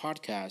first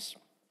podcast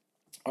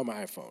on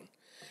my iPhone.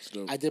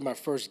 I did my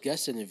first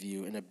guest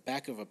interview in the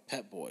back of a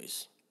Pep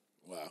Boys.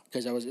 Wow.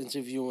 Because I was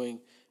interviewing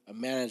a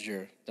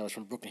manager that was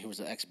from Brooklyn. He was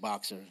an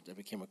ex-boxer that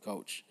became a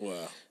coach.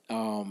 Wow.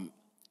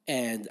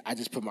 And I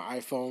just put my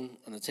iPhone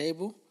on the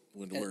table.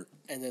 Went to work.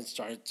 And then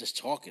started just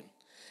talking.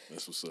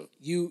 That's what's up.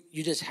 You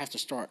just have to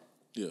start.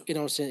 Yeah. You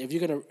know what I'm saying? If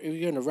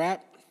you're gonna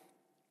rap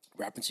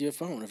into your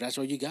phone. If that's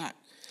all you got.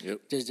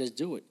 Yep. Just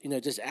do it.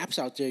 There's apps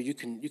out there you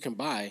can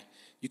buy,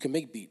 you can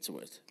make beats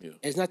with. Yeah.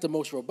 It's not the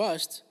most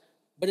robust,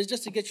 but it's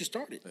just to get you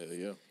started.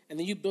 Yeah. And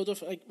then you build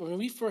up, like when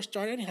we first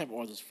started, I didn't have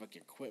all this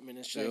fucking equipment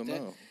and shit like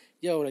that. No.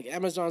 Yo, like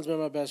Amazon's been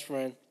my best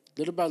friend.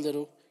 Little by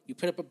little, you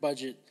put up a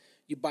budget,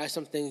 you buy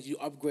some things, you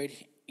upgrade,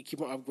 you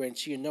keep on upgrading.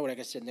 So like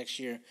I said, next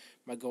year,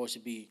 my goal is to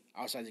be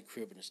outside the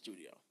crib in the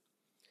studio.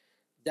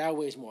 That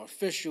way it's more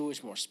official,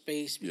 it's more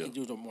space, we can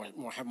do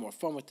have more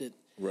fun with it.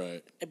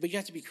 Right. But you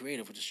have to be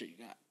creative with the shit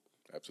you got.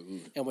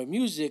 Absolutely. And with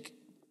music,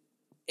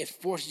 it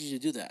forces you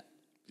to do that.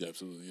 Yeah,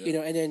 absolutely.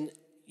 Yeah. And then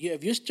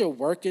if you're still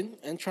working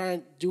and trying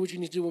to do what you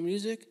need to do with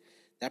music,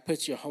 that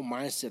puts your whole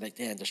mindset like,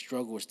 damn, the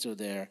struggle is still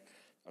there.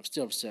 I'm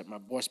still upset. My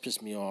boss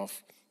pissed me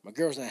off. My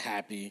girl's not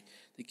happy.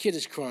 The kid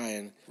is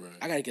crying. Right.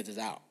 I got to get this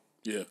out.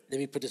 Yeah. Let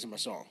me put this in my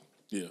song.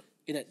 Yeah.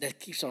 That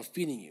keeps on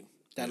feeding you,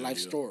 that life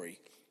story.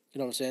 You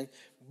know what I'm saying?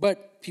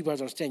 But people have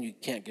to understand you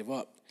can't give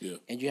up. Yeah.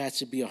 And you have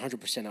to be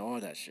 100% of all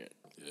that shit.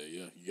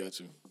 Yeah. You got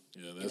to.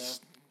 Yeah, that's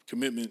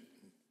commitment,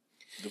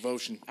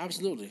 devotion.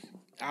 Absolutely.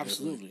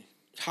 Definitely.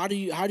 How do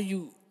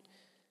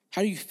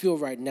you feel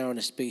right now in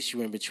the space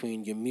you're in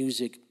between your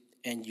music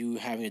and you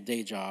having a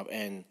day job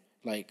and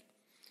like?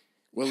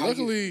 Well,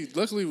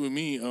 luckily with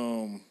me,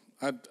 I'm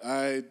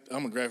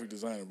a graphic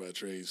designer by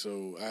trade,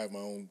 so I have my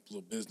own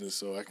little business,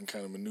 so I can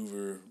kind of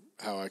maneuver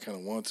how I kind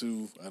of want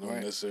to. I don't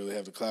necessarily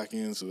have to clock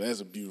in, so that's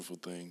a beautiful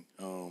thing.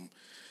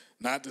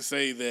 Not to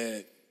say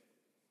that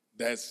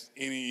that's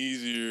any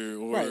easier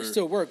or it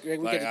still work.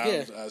 Like,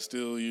 I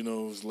still,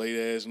 it's late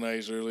ass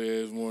nights,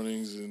 early ass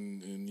mornings,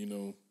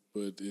 and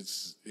but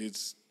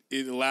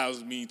it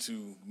allows me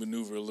to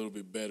maneuver a little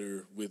bit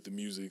better with the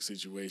music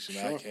situation.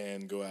 Sure. I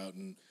can go out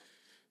and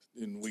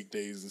in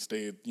weekdays and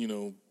stay at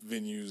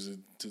venues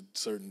at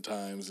certain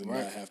times and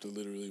not have to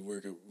literally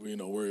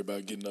worry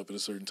about getting up at a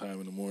certain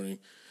time in the morning.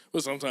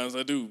 But sometimes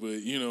I do.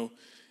 But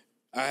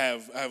I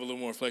have a little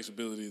more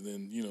flexibility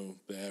than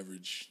the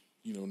average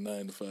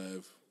 9 to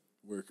 5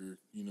 worker.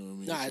 You know what I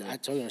mean? No, I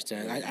totally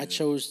understand. I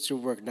chose to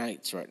work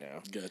nights right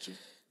now. Gotcha.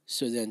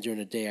 So then during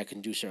the day I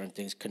can do certain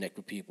things, connect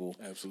with people.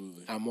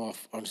 Absolutely. I'm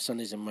off on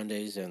Sundays and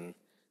Mondays, and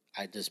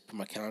I just put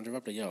my calendar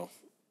up. Like,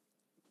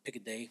 pick a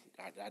day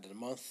out of the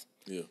month.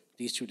 Yeah.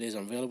 These 2 days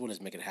I'm available.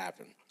 Let's make it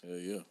happen.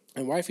 Yeah.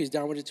 And wifey's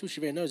down with it too.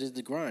 She already knows it's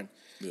the grind.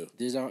 Yeah.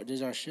 This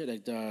is our shit.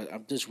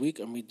 Like this week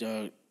I'm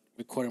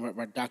recording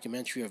my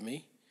documentary of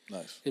me.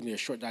 Nice. It's gonna be a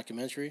short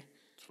documentary.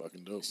 It's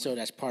fucking dope. So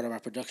that's part of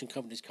our production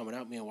company that's coming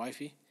out. Me and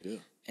wifey. Yeah.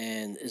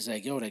 And it's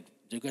like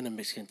they're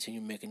gonna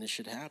continue making this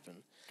shit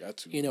happen. Got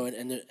to.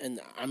 And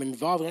I'm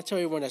involved. And I tell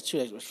everyone that too.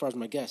 Like, as far as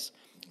my guests,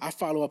 I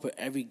follow up with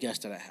every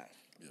guest that I have.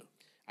 Yeah.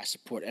 I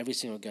support every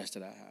single guest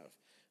that I have.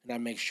 And I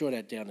make sure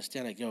that they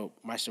understand, like,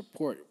 my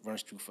support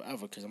runs through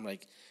forever. Because I'm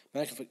like,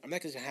 I'm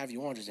not going to have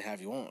you on just to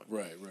have you on.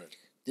 Right.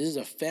 This is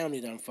a family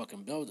that I'm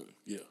fucking building.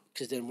 Yeah.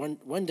 Because then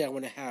one day I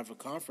want to have a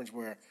conference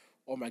where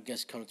all my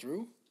guests come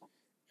through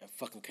and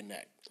fucking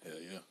connect. Hell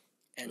yeah.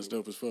 And that's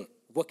dope as fuck.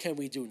 What can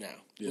we do now?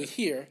 Yeah. We're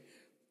here.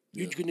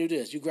 You can do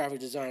this. You graphic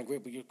design,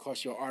 great, but you're, of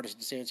course, you're an artist at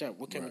the same time.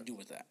 What can we do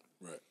with that?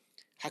 Right.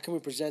 How can we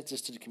present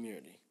this to the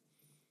community?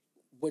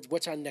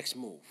 What's our next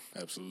move?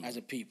 Absolutely. As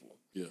a people?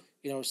 Yeah.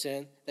 You know what I'm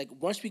saying? Like,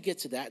 once we get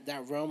to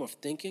that realm of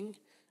thinking,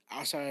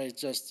 outside of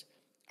just,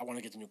 I want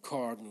to get the new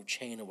car, the new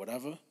chain, or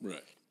whatever.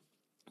 Right.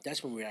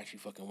 That's when we actually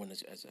fucking win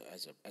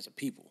as a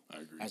people.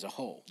 I agree. As a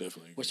whole.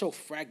 Definitely. We're so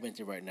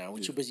fragmented right now.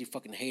 We're too busy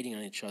fucking hating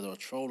on each other or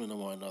trolling on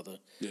one another.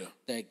 Yeah.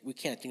 Like, we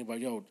can't think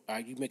about, you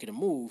making a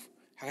move.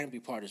 How can I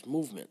be part of this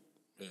movement?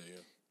 Yeah.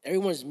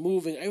 everyone's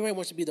moving. Everyone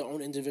wants to be their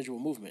own individual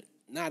movement.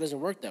 Nah, it doesn't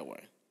work that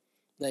way.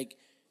 Like,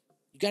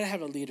 you got to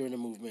have a leader in the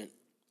movement.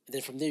 And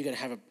then from there, you got to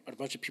have a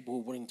bunch of people who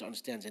are willing to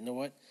understand. Say, you know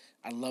what?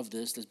 I love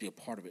this. Let's be a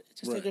part of it.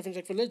 It's just like different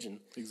like religion.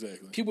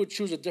 Exactly. People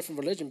choose a different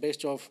religion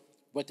based off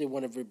what they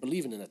want to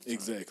believe in at the time.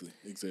 Exactly.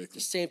 The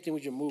same thing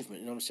with your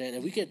movement. You know what I'm saying?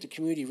 And we get the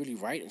community really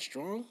right and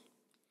strong.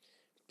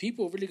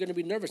 People are really going to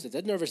be nervous.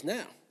 They're nervous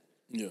now.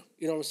 Yeah.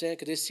 You know what I'm saying?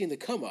 Because they're seeing the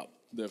come up.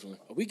 Definitely.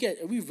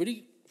 Are we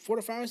really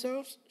fortify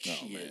ourselves? Oh,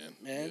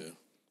 shit, man. Yeah.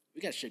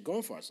 We got shit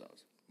going for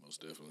ourselves.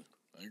 Most definitely.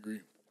 I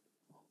agree.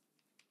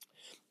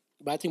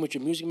 But I think with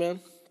your music, man,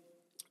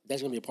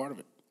 that's going to be a part of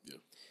it. Yeah.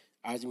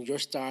 I think your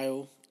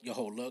style, your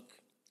whole look,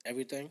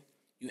 everything,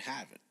 you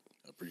have it.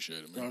 I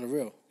appreciate it, man. On the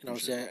real. You know what I'm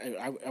saying?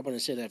 I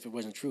wouldn't say that if it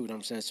wasn't true. You know what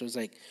I'm saying? So it's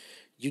like,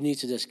 you need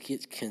to just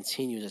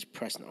continue just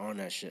pressing on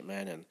that shit,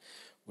 man. And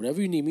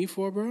whatever you need me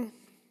for, bro,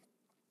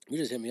 you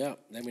just hit me up.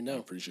 Let me know. I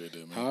appreciate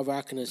that, man. However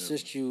I can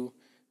assist you,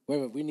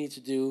 whatever we need to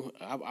do,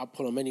 I'll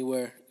pull them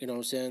anywhere. You know what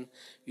I'm saying?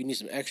 You need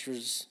some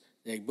extras,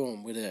 like,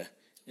 boom, we're there.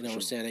 You know what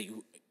I'm saying? Like,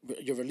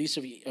 your release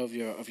of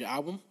your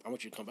album, I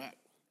want you to come back.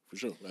 For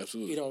sure.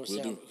 Absolutely. You know what I'm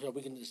saying? So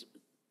we can just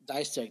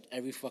dissect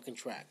every fucking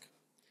track.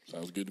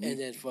 Sounds good to me. And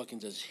then fucking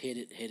just hit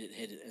it,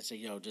 and say,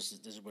 yo, this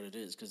is what it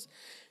is. Because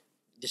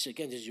this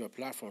is your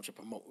platform to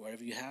promote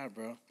whatever you have,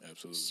 bro.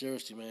 Absolutely.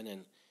 Seriously, man.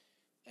 And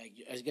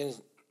again,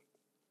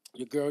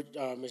 your girl,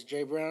 Miss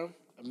J Brown,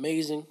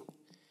 amazing.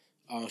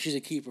 She's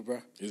a keeper,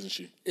 bro. Isn't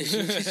she?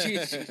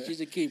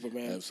 she's a keeper,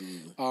 man.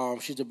 Absolutely.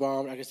 She's the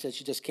bomb. Like I said,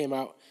 she just came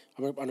out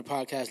on the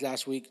podcast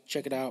last week.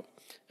 Check it out,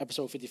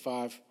 episode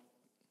 55.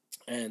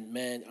 And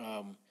man,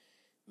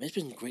 it's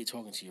been great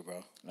talking to you,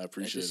 bro. I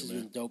appreciate it, man. This has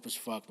been dope as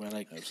fuck, man.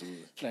 Like,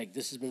 absolutely. Like,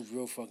 this has been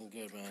real fucking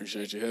good, man.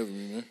 Appreciate you having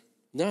me, man.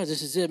 No,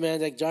 this is it,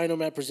 man. Like, Giant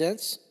Nomad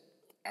presents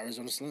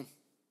Arizona Slimm.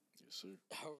 Yes, sir.